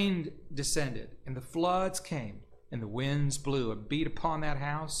the rain descended, and the floods came, and the winds blew and beat upon that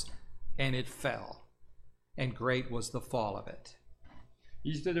house, and it fell. And great was the fall of it.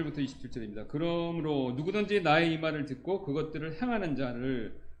 24절부터 27절입니다. 그러므로 누구든지 나의 이 말을 듣고 그것들을 행하는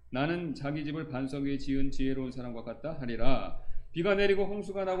자를 나는 자기 집을 반석 위에 지은 지혜로운 사람과 같다 하리라. 비가 내리고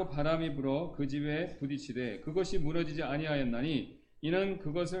홍수가 나고 바람이 불어 그 집에 부딪히되 그것이 무너지지 아니하였나니 이는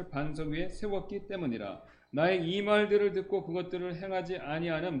그것을 반석 위에 세웠기 때문이라. 나의 이 말들을 듣고 그것들을 행하지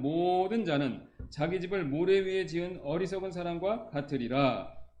아니하는 모든 자는 자기 집을 모래 위에 지은 어리석은 사람과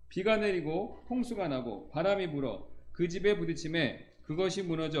같으리라. 비가 내리고 홍수가 나고 바람이 불어 그 집에 부딪힘에 그것이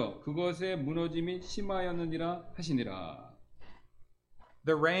무너져 그것의 무너짐이 심하였느니라 하시니라.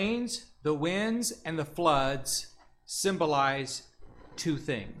 The rains, the winds, and the floods symbolize two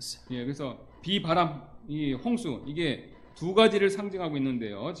things. 예, 그래서 비, 바람, 이 홍수 이게 두 가지를 상징하고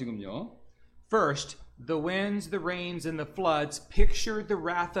있는데요. 지금요. First, the winds, the rains, and the floods picture the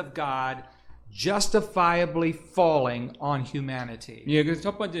wrath of God justifiably falling on humanity. 예, 그래서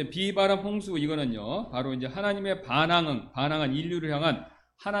첫 번째 비, 바람, 홍수 이거는요. 바로 이제 하나님의 반항한 인류를 향한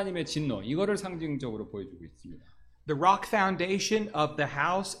하나님의 진노 이거를 상징적으로 보여주고 있습니다. The rock foundation of the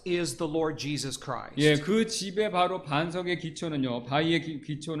house is the Lord Jesus Christ. 예, 그 집의 바로 반석의 기초는요. 바위의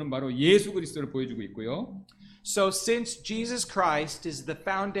기초는 바로 예수 그리스도를 보여주고 있고요. So since Jesus Christ is the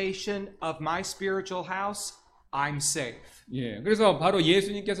foundation of my spiritual house, I'm safe. 예, 그래서 바로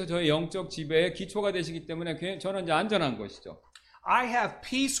예수님께서 저의 영적 집의 기초가 되시기 때문에 저는 이제 안전한 것이죠. I have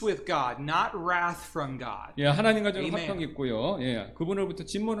peace with God, not wrath from God. 예, 하나님과 저는 Amen. 화평이 있고요. 예, 그분으로부터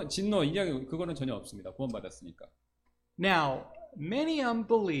진노 이야기 그거는 전혀 없습니다. 구원받았으니까. Now, many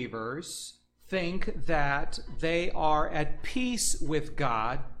unbelievers think that they are at peace with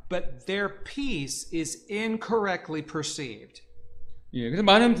God, but their peace is incorrectly perceived. 예, 그래서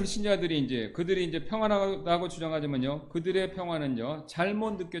많은 불신자들이 이제 그들이 이제 평안하다고 주장하지만요, 그들의 평화는요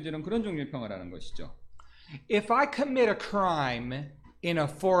잘못 느껴지는 그런 종류의 평화라는 것이죠. If I commit a crime in a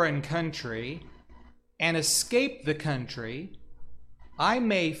foreign country and escape the country, I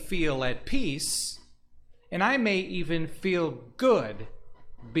may feel at peace, and I may even feel good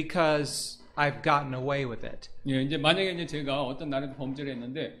because I've gotten away with it. 예, 이제 만약에 이제 제가 어떤 나라에서 범죄를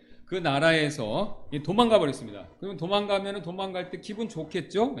했는데 그 나라에서 도망가 버렸습니다. 그러면 도망가면은 도망갈 때 기분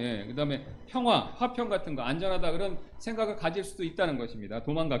좋겠죠? 예, 그다음에 평화, 화평 같은 거 안전하다 그런 생각을 가질 수도 있다는 것입니다.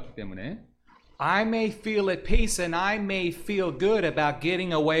 도망갔기 때문에. I may feel at peace and I may feel good about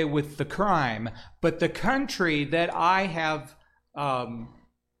getting away with the crime, but the country that I have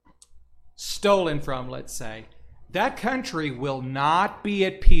stolen from, let's say, that country will not be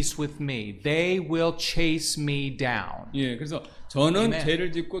at peace with me. They will chase me down. 예, 그래서 저는 Amen.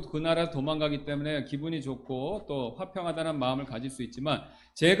 죄를 짓고 그 나라 도망가기 때문에 기분이 좋고 또 화평하다는 마음을 가질 수 있지만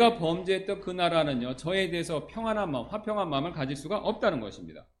제가 범죄했던 그 나라는요, 저에 대해서 평안한 마음, 화평한 마음을 가질 수가 없다는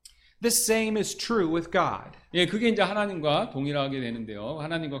것입니다. The same is true with God. 예, 그게 이제 하나님과 동일하게 되는데요.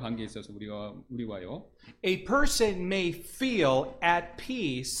 하나님과 관계에 있어서 우리와요. A person may feel at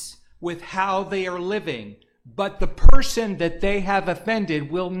peace with how they are living, but the person that they have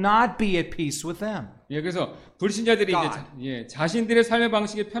offended will not be at peace with them. 예, 그래서 불신자들이 God. 이제 자신들의 삶의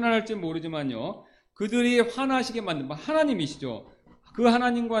방식이 편안할지 모르지만요, 그들이 화나시게 만든 하나님이시죠. 그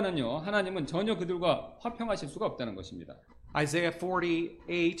하나님은 전혀 그들과 화평하실 수가 없다는 것입니다. Isaiah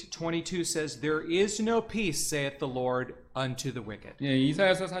 48:22 says, There is no peace, saith the Lord, unto the wicked. 예,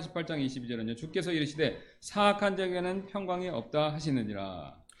 이사야서 48장 22절은요. 주께서 이르시되 사악한 자에게는 평강이 없다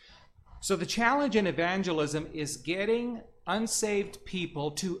하시느니라. So the challenge in evangelism is getting unsaved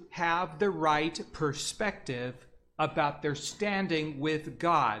people to have the right perspective about their standing with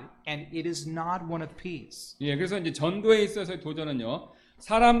God, and it is not one of peace. 예, 그래서 이제 전도에 있어서의 도전은요.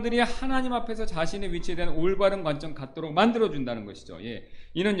 사람들이 하나님 앞에서 자신의 위치에 대한 올바른 관점 갖도록 만들어 준다는 것이죠. 예.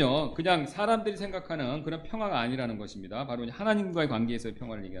 이는요. 그냥 사람들이 생각하는 그런 평화가 아니라는 것입니다. 바로 하나님과의 관계에서의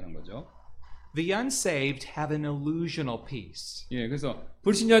평화를 얘기하는 거죠. The unsaved have an illusional peace. 예, 그래서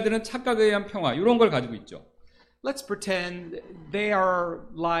불신자들은 착각에 의한 평화 이런 걸 가지고 있죠. Let's pretend they are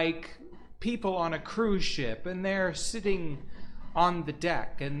like people on a cruise ship and they're sitting on the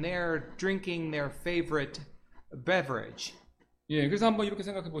deck and they're drinking their favorite beverage. 예, 그래서 한번 이렇게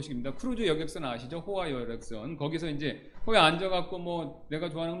생각해 보시겠습니다. 크루즈 여객선 아시죠? 호화 여객선. 거기서 이제 호에 앉아갖고 뭐 내가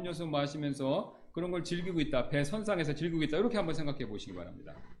좋아하는 음료수 마시면서 그런 걸 즐기고 있다. 배 선상에서 즐기고 있다. 이렇게 한번 생각해 보시기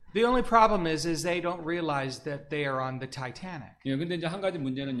바랍니다. The only problem is they don't realize that they are on the Titanic. 예, 근데 이제 한 가지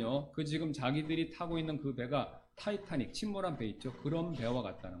문제는요. 그 지금 자기들이 타고 있는 그 배가 타이타닉, 침몰한 배 있죠? 그런 배와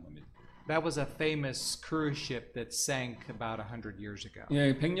같다는 겁니다. That was a famous cruise ship that sank about 100 years ago.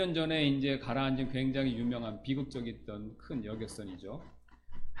 예, 100년 전에 이제 가라앉은 굉장히 유명한 비극적이었던 큰 여객선이죠.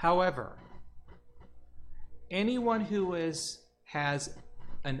 However, anyone who has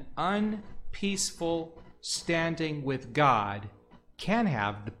an unpeaceful standing with God can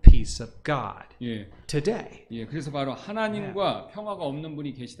have the peace of God 예, today. 예, 그래서 바로 하나님과 평화가 없는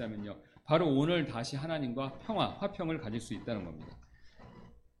분이 계시다면요. 바로 오늘 다시 하나님과 평화, 화평을 가질 수 있다는 겁니다.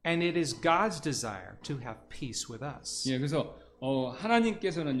 And it is God's desire to have peace with us. 예, 그래서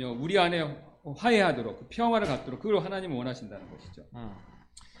하나님께서는요 우리 안에 화해하도록 그 평화를 갖도록 그걸 하나님은 원하신다는 것이죠. All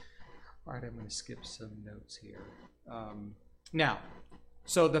right, I'm going to skip some notes here. Now,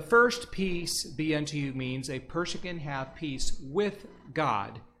 so the first peace be unto you means a person can have peace with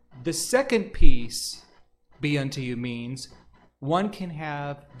God. The second peace be unto you means one can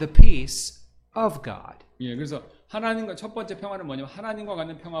have the peace of God. 예, 그래서 하나님과 첫 번째 평화는 뭐냐면 하나님과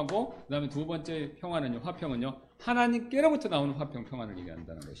갖는 평화고 그다음에 두 번째 평화는요, 화평은요, 하나님께로부터 나오는 화평, 평화를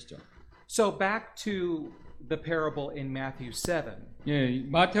얘기한다는 것이죠. So back to the parable in Matthew 7. 예,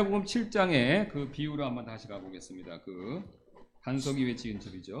 마태복음 7장의 그 비유로 한번 다시 가보겠습니다. 그 반석 위에 지은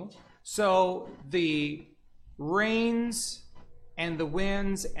집이죠. So the rains and the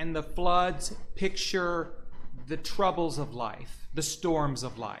winds and the floods picture the troubles of life, the storms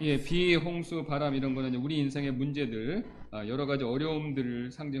of life. 예, 비, 홍수, 바람 이런 거는 우리 인생의 문제들, 여러 가지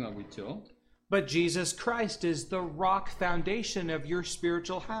어려움들을 상징하고 있죠. But Jesus Christ is the rock foundation of your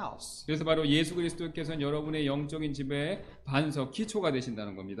spiritual house. 그래서 바로 예수 그리스도께서는 여러분의 영적인 집의 반석, 기초가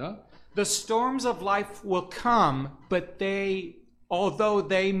되신다는 겁니다. The storms of life will come, but although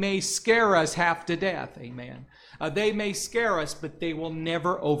they may scare us half to death, amen. They may scare us, but they will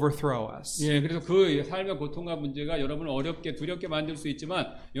never overthrow us. 예, 그래서 그 삶의 고통과 문제가 여러분을 어렵게 두렵게 만들 수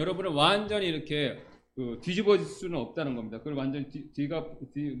있지만 여러분을 완전히 이렇게 뒤집어질 수는 없다는 겁니다. 그걸 완전히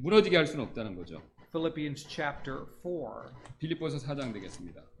무너지게 할 수는 없다는 거죠. Philippians chapter 4. 빌립보서 4장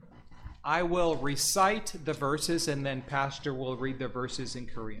되겠습니다. I will recite the verses and then Pastor will read the verses in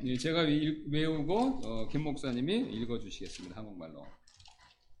Korean. 예, 제가 외우고 김 목사님이 읽어주시겠습니다. 한국말로.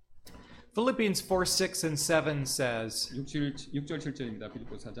 Philippians 4, 6, and 7 says, 6절 7절입니다.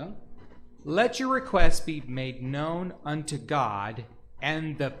 빌립보서 4장. Let your requests be made known unto God,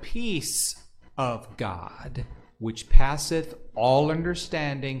 and the peace of God, which passeth all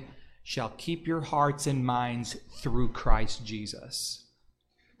understanding, shall keep your hearts and minds through Christ Jesus.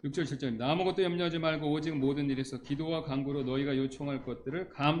 6절 7절입니다. 아무것도 염려하지 말고 오직 모든 일에서 기도와 간구로 너희가 요청할 것들을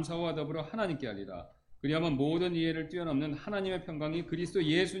감사와 더불어 하나님께 알리라. 그리하면 모든 이해를 뛰어넘는 하나님의 평강이 그리스도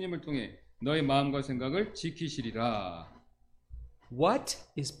예수님을 통해 너희 마음과 생각을 지키시리라. What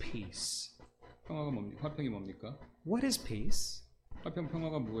is peace? 평화가 뭡니까? 화평이 뭡니까? What is peace? 화평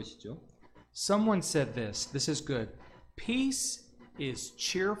평화가 무엇이죠? Someone said this. This is good. Peace is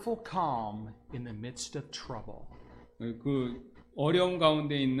cheerful calm in the midst of trouble. 그 어려움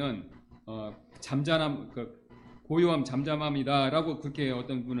가운데 있는 잠잠함, 고요함, 잠잠함이다라고 그렇게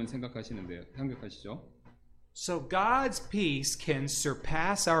어떤 분은 생각하시죠? So God's peace can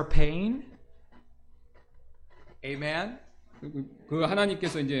surpass our pain. Amen. 그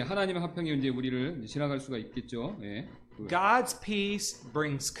하나님께서 이제 하나님의 화평이 이제 우리를 지나갈 수가 있겠죠. 예. God's peace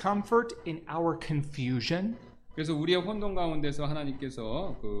brings comfort in our confusion. 그래서 우리의 혼돈 가운데서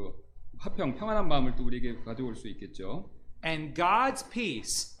하나님께서 그 화평, 평안한 마음을 또 우리에게 가져올 수 있겠죠. And God's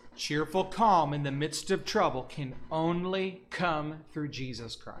peace, cheerful calm in the midst of trouble, can only come through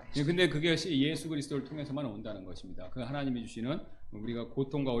Jesus Christ. 근데 그것이 예수 그리스도를 통해서만 온다는 것입니다. 그 하나님이 주시는 우리가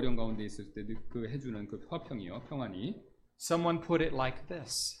고통과 어려움 가운데 있을 때 그 해주는 그 화평이요, 평안이. Someone put it like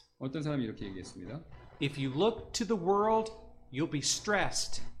this. 어떤 사람이 이렇게 얘기했습니다. If you look to the world, you'll be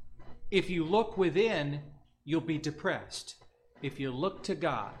stressed. If you look within, you'll be depressed. If you look to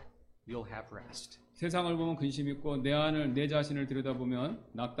God, you'll have rest. 세상을 보면 근심 있고 내 자신을 들여다보면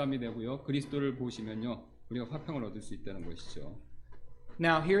낙담이 되고요. 그리스도를 보시면요. 우리가 화평을 얻을 수 있다는 것이죠.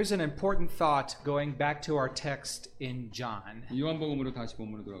 Now here's an important thought going back to our text in John. 요한복음으로 다시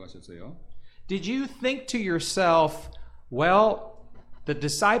본문으로 돌아가셨어요. Did you think to yourself, well, the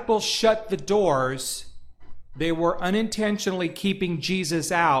disciples shut the doors. They were unintentionally keeping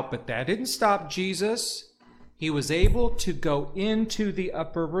Jesus out, but that didn't stop Jesus. He was able to go into the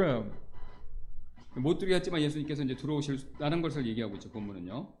upper room. 못 들게 했지만 예수님께서 이제 들어오시라는 것을 얘기하고 있죠.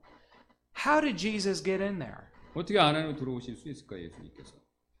 본문은요. How did Jesus get in there? 어떻게 안으로 들어오실 수 있을까요, 예수님께서?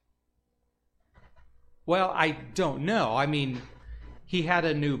 Well, I don't know. I mean, he had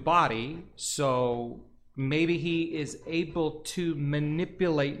a new body, so maybe he is able to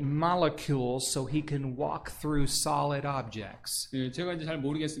manipulate molecules so he can walk through solid objects. 예, 제가 이제 잘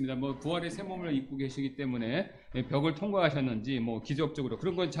모르겠습니다. 뭐 부활의 새 몸을 입고 계시기 때문에 벽을 통과하셨는지 뭐 기적적으로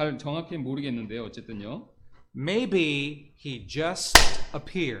그런 건 잘 정확히 모르겠는데요. 어쨌든요. Maybe he just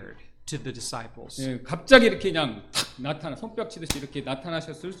appeared to the disciples. 예, 갑자기 이렇게 그냥 탁 손뼉 치듯이 이렇게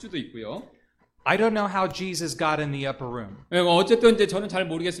나타나셨을 수도 있고요. I don't know how Jesus got in the upper room. 예, 어쨌든 이제 저는 잘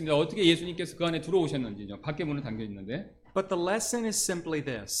모르겠습니다. 어떻게 예수님께서 그 안에 들어오셨는지요. 밖에 문은 잠겨 있는데. But the lesson is simply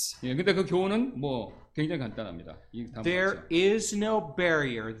this. 예, 근데 그 교훈은 뭐 굉장히 간단합니다. There is no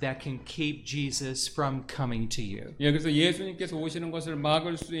barrier that can keep Jesus from coming to you. 예, 그래서 예수님께서 오시는 것을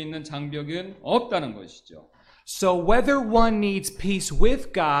막을 수 있는 장벽은 없다는 것이죠. So whether one needs peace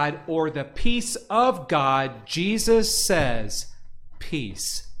with God or the peace of God, Jesus says,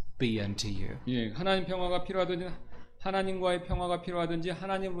 peace be unto you. 예, 하나님 평화가 필요하든지 하나님과의 평화가 필요하든지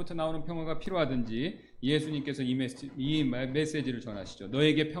하나님으로부터 나오는 평화가 필요하든지 예수님께서 이 메시지를 전하시죠.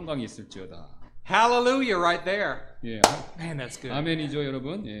 너에게 평강이 있을지어다. Hallelujah right there. 예, Man, that's good. 아멘이죠,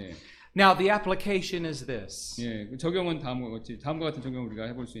 여러분. 예. Now the application is this. 예, 적용은 다음과 같은 적용을 우리가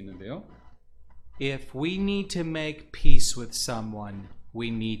해볼 수 있는데요. If we need to make peace with someone, we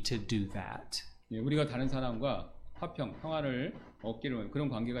need to do that. 예, 우리가 다른 사람과 평화를 얻기를 그런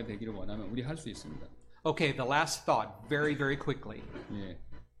관계가 되기를 원하면 우리 할 수 있습니다. Okay, the last thought, very, very quickly. 예,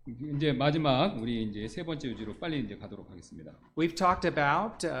 이제 마지막 우리 이제 세 번째 유지로 빨리 이제 가도록 하겠습니다. We've talked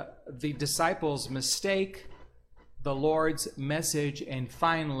about the disciples' mistake, the Lord's message, and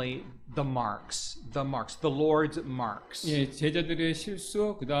finally the Lord's marks. 예, 제자들의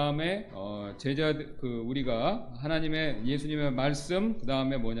실수, 그 다음에 우리가 하나님의 예수님의 말씀, 그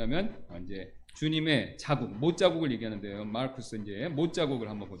다음에 뭐냐면 이제 주님의 자국, 못자국을 얘기하는데요. 마르쿠스 이제 못자국을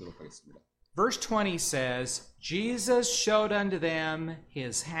한번 보도록 하겠습니다. Verse 20 says, Jesus showed unto them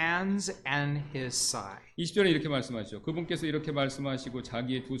his hands and his side. 20절에 이렇게 말씀하시죠. 그분께서 이렇게 말씀하시고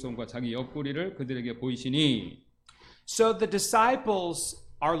자기의 두 손과 자기 옆구리를 그들에게 보이시니. So the disciples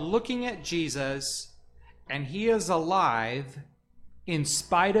are looking at Jesus and he is alive in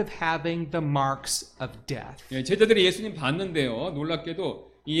spite of having the marks of death. 예, 제자들이 예수님 봤는데요.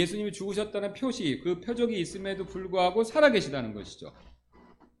 놀랍게도 이 예수님이 죽으셨다는 표시, 그 표적이 있음에도 불구하고 살아계시다는 것이죠.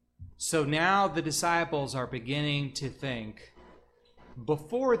 So now the disciples are beginning to think,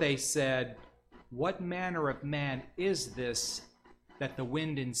 before they said, what manner of man is this that the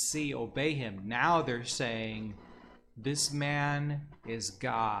wind and sea obey him? Now they're saying, this man is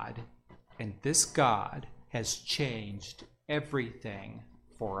God, and this God has changed everything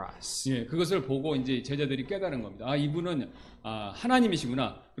for us. 예, 그것을 보고 이제 제자들이 깨달은 겁니다. 아, 이분은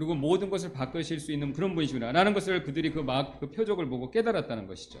하나님이시구나. 그리고 모든 것을 바꾸실 수 있는 그런 분이시구나. 라는 것을 그들이 그 표적을 보고 깨달았다는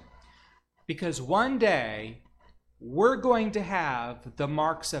것이죠. Because one day we're going to have the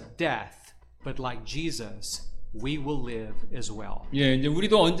marks of death, but like Jesus, we will live as well. 예, 이제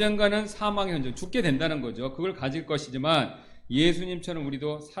우리도 언젠가는 사망의 현장, 죽게 된다는 거죠. 그걸 가질 것이지만 예수님처럼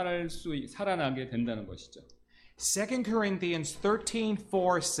우리도 살아나게 된다는 것이죠. 2 Corinthians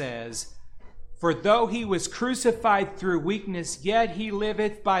 13:4 says, For though he was crucified through weakness, yet he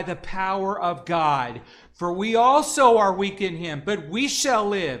liveth by the power of God. For we also are weak in him, but we shall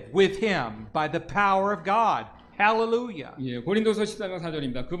live with him by the power of God. Hallelujah. 예, 고린도서 14장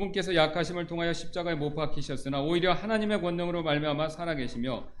 4절입니다. 그분께서 약하심을 통하여 십자가에 못 박히셨으나 오히려 하나님의 권능으로 말미암아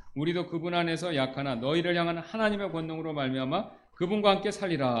살아계시며 우리도 그분 안에서 약하나 너희를 향한 하나님의 권능으로 말미암아 그분과 함께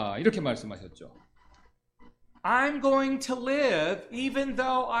살리라. 이렇게 말씀하셨죠. I'm going to live even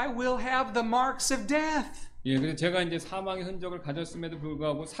though I will have the marks of death. 예, 그래서 제가 이제 사망의 흔적을 가졌음에도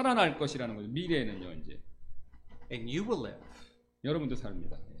불구하고 살아날 것이라는 거죠. 미래에는요, 이제. And you will live 여러분도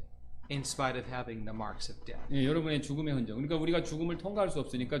삽니다. in spite of having the marks of death. 예, 여러분의 죽음의 흔적. 그러니까 우리가 죽음을 통과할 수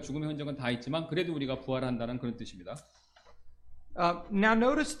없으니까 죽음의 흔적은 다 있지만 그래도 우리가 부활한다는 그런 뜻입니다. Now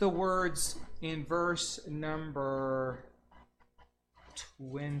notice the words in verse number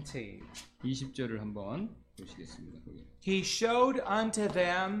 20. 20절을 한번 보시겠습니다. 거기. He showed unto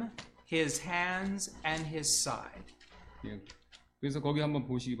them his hands and his side. 예, 그래서 거기 한번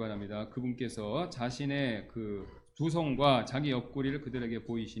보시기 바랍니다. 그분께서 자신의 그 두 손과 자기 옆구리를 그들에게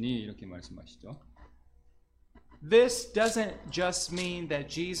보이시니 이렇게 말씀하시죠. This doesn't just mean that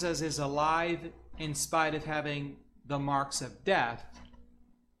Jesus is alive in spite of having the marks of death.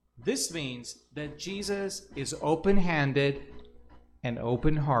 This means that Jesus is open-handed and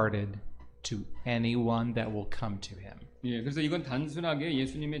open-hearted to anyone that will come to him. 예, 그래서 이건 단순하게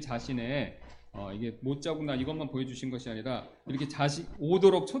예수님의 자신의 이게 못 자국나 이것만 보여주신 것이 아니라 이렇게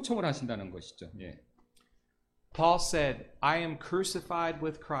오도록 초청을 하신다는 것이죠. 예. Paul said, I am crucified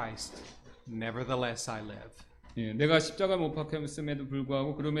with Christ, nevertheless I live. 예, 내가 십자가 못 박혔음에도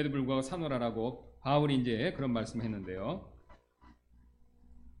불구하고 그럼에도 불구하고 사노라라고 바울이 이제 그런 말씀을 했는데요.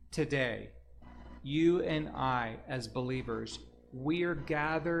 Today, you and I as believers, we are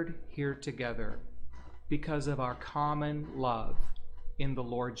gathered here together because of our common love in the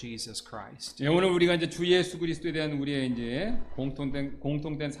Lord Jesus Christ. 예, 오늘 우리가 이제 주 예수 그리스도에 대한 우리의 이제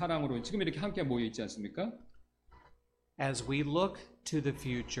공통된 사랑으로 지금 이렇게 함께 모여 있지 않습니까? As we look to the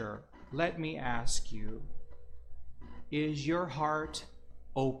future, let me ask you, is your heart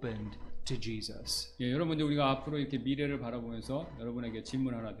opened to Jesus? 예, 여러분 이제 우리가 앞으로 이렇게 미래를 바라보면서 여러분에게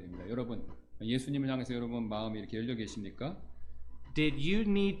질문 하나 드립니다. 여러분 예수님을 향해서 여러분 마음이 이렇게 열려 계십니까? Did you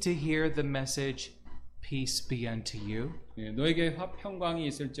need to hear the message, peace be unto you? 예, 너에게 화평강이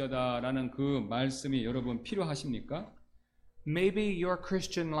있을지어다라는 그 말씀이 여러분 필요하십니까? Maybe your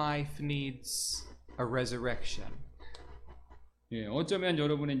Christian life needs a resurrection. 예, 어쩌면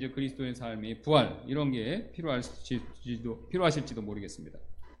여러분의 이제 그리스도의 삶이 부활 이런 게 필요하실지도 모르겠습니다.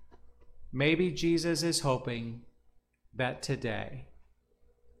 Maybe Jesus is hoping that today,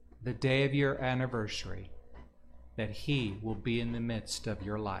 the day of your anniversary, that he will be in the midst of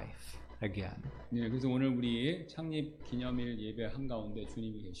your life again. 예, 그래서 오늘 우리 창립 기념일 예배 한가운데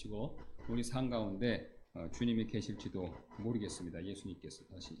주님이 계시고 우리 삶 가운데 주님이 계실지도 모르겠습니다. 예수님께서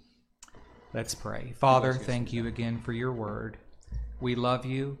다시. Let's pray. Father, thank you again for your word. We love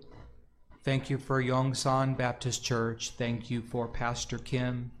you. Thank you for Yongsan Baptist Church. Thank you for Pastor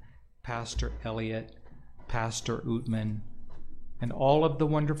Kim, Pastor Elliot, Pastor Utman, and all of the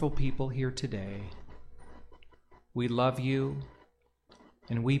wonderful people here today. We love you,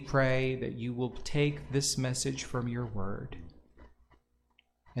 and we pray that you will take this message from your word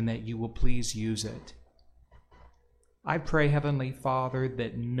and that you will please use it. I pray, Heavenly Father,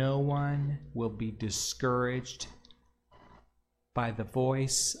 that no one will be discouraged by the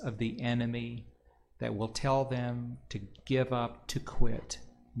voice of the enemy that will tell them to give up, to quit.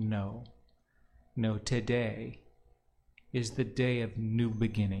 No. No, today is the day of new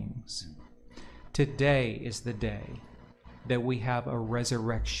beginnings. Today is the day that we have a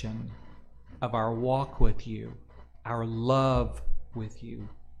resurrection of our walk with you, our love with you,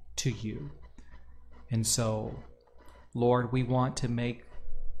 to you. And so, Lord, we want to make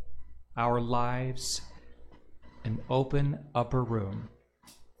our lives an open upper room.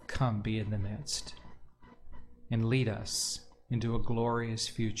 Come be in the midst and lead us into a glorious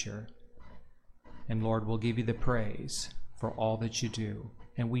future. And Lord, we'll give you the praise for all that you do.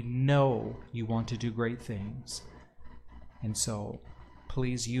 And we know you want to do great things. And so,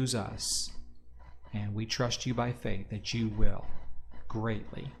 please use us. And we trust you by faith that you will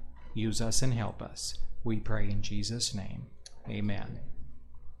greatly use us and help us. We pray in Jesus' name. Amen.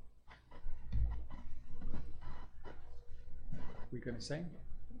 We going to sing?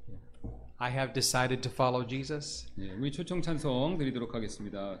 I have decided to follow Jesus. 네, 우리 초청 찬송 드리도록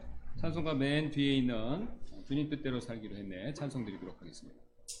하겠습니다. 찬송가 맨 뒤에 있는 주님 뜻대로 살기로 했네. 찬송 드리도록 하겠습니다.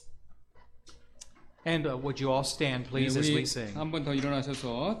 And would you all stand, please, as we 우리 sing? 한 번 더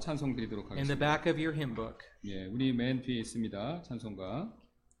일어나셔서 찬송 드리도록 In the 하겠습니다. back of your hymn book. 예, 우리 맨 뒤에 있습니다. 찬송가.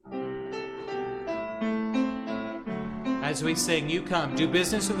 As we sing, you come, do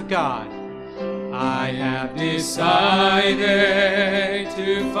business with God. I have decided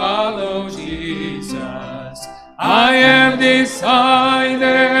to follow Jesus. I have decided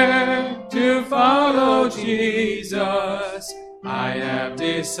to follow Jesus. I have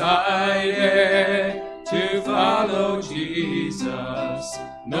decided to follow Jesus.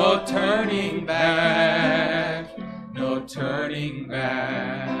 No turning back, no turning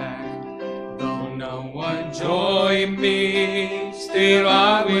back. Though no one join me, still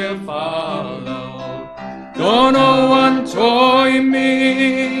I will follow. Though no one join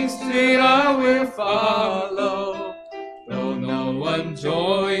me, still I will follow. Though no one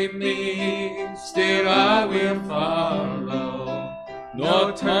join me, still I will follow.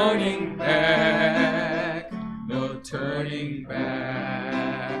 No turning back, no turning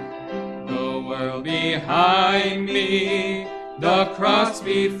back. The world behind me, the cross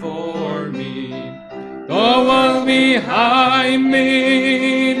before me. The world behind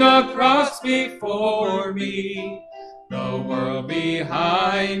me, the cross before me. The world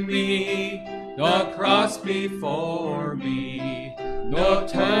behind me, the cross before me. No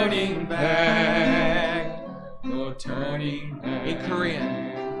turning back, no turning back. In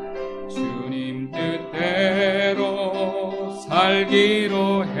Korean. 주님 뜻대로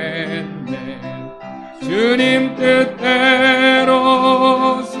살기로 했네. 주님 뜻대로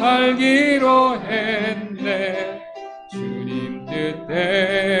살기로 했네. 주님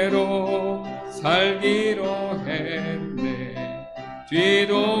뜻대로 살기로 했네.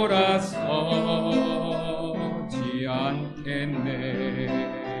 뒤돌아서지 않겠네.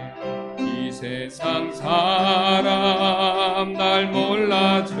 이 세상 사람 날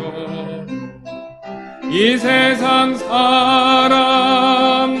몰라줘. 이 세상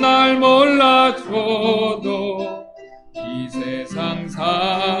사람 날 몰라줘도. 이 세상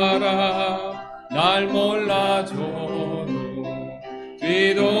사람 날 몰라줘도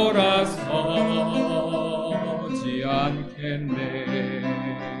뒤돌아서지 않겠네.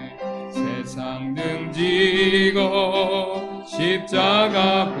 세상 등지고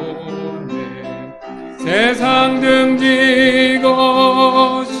십자가 보네. 세상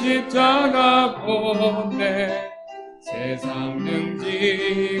등지고 십자가 보네. 세상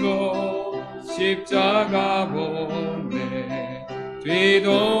등지고 십자가 보네.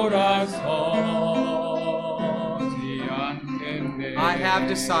 뒤돌아서지 않겠네. I have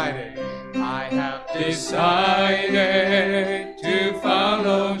decided. I have decided to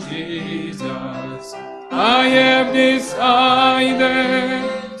follow Jesus. I have decided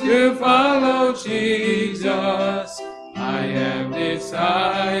to follow Jesus. I have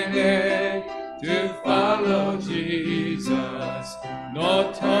decided to follow Jesus.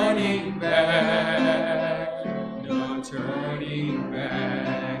 No turning back, no turning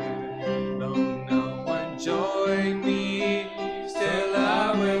back. Though no one join me, still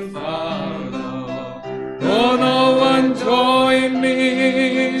I will follow. Though no one join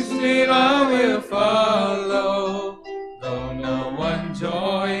me, still I will follow. Though no one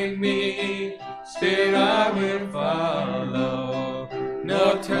join me, still I will follow.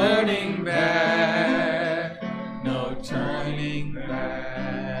 No turning back, no turning back.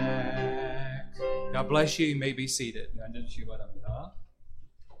 God bless you. You may be seated. 네, 앉아주시기 바랍니다.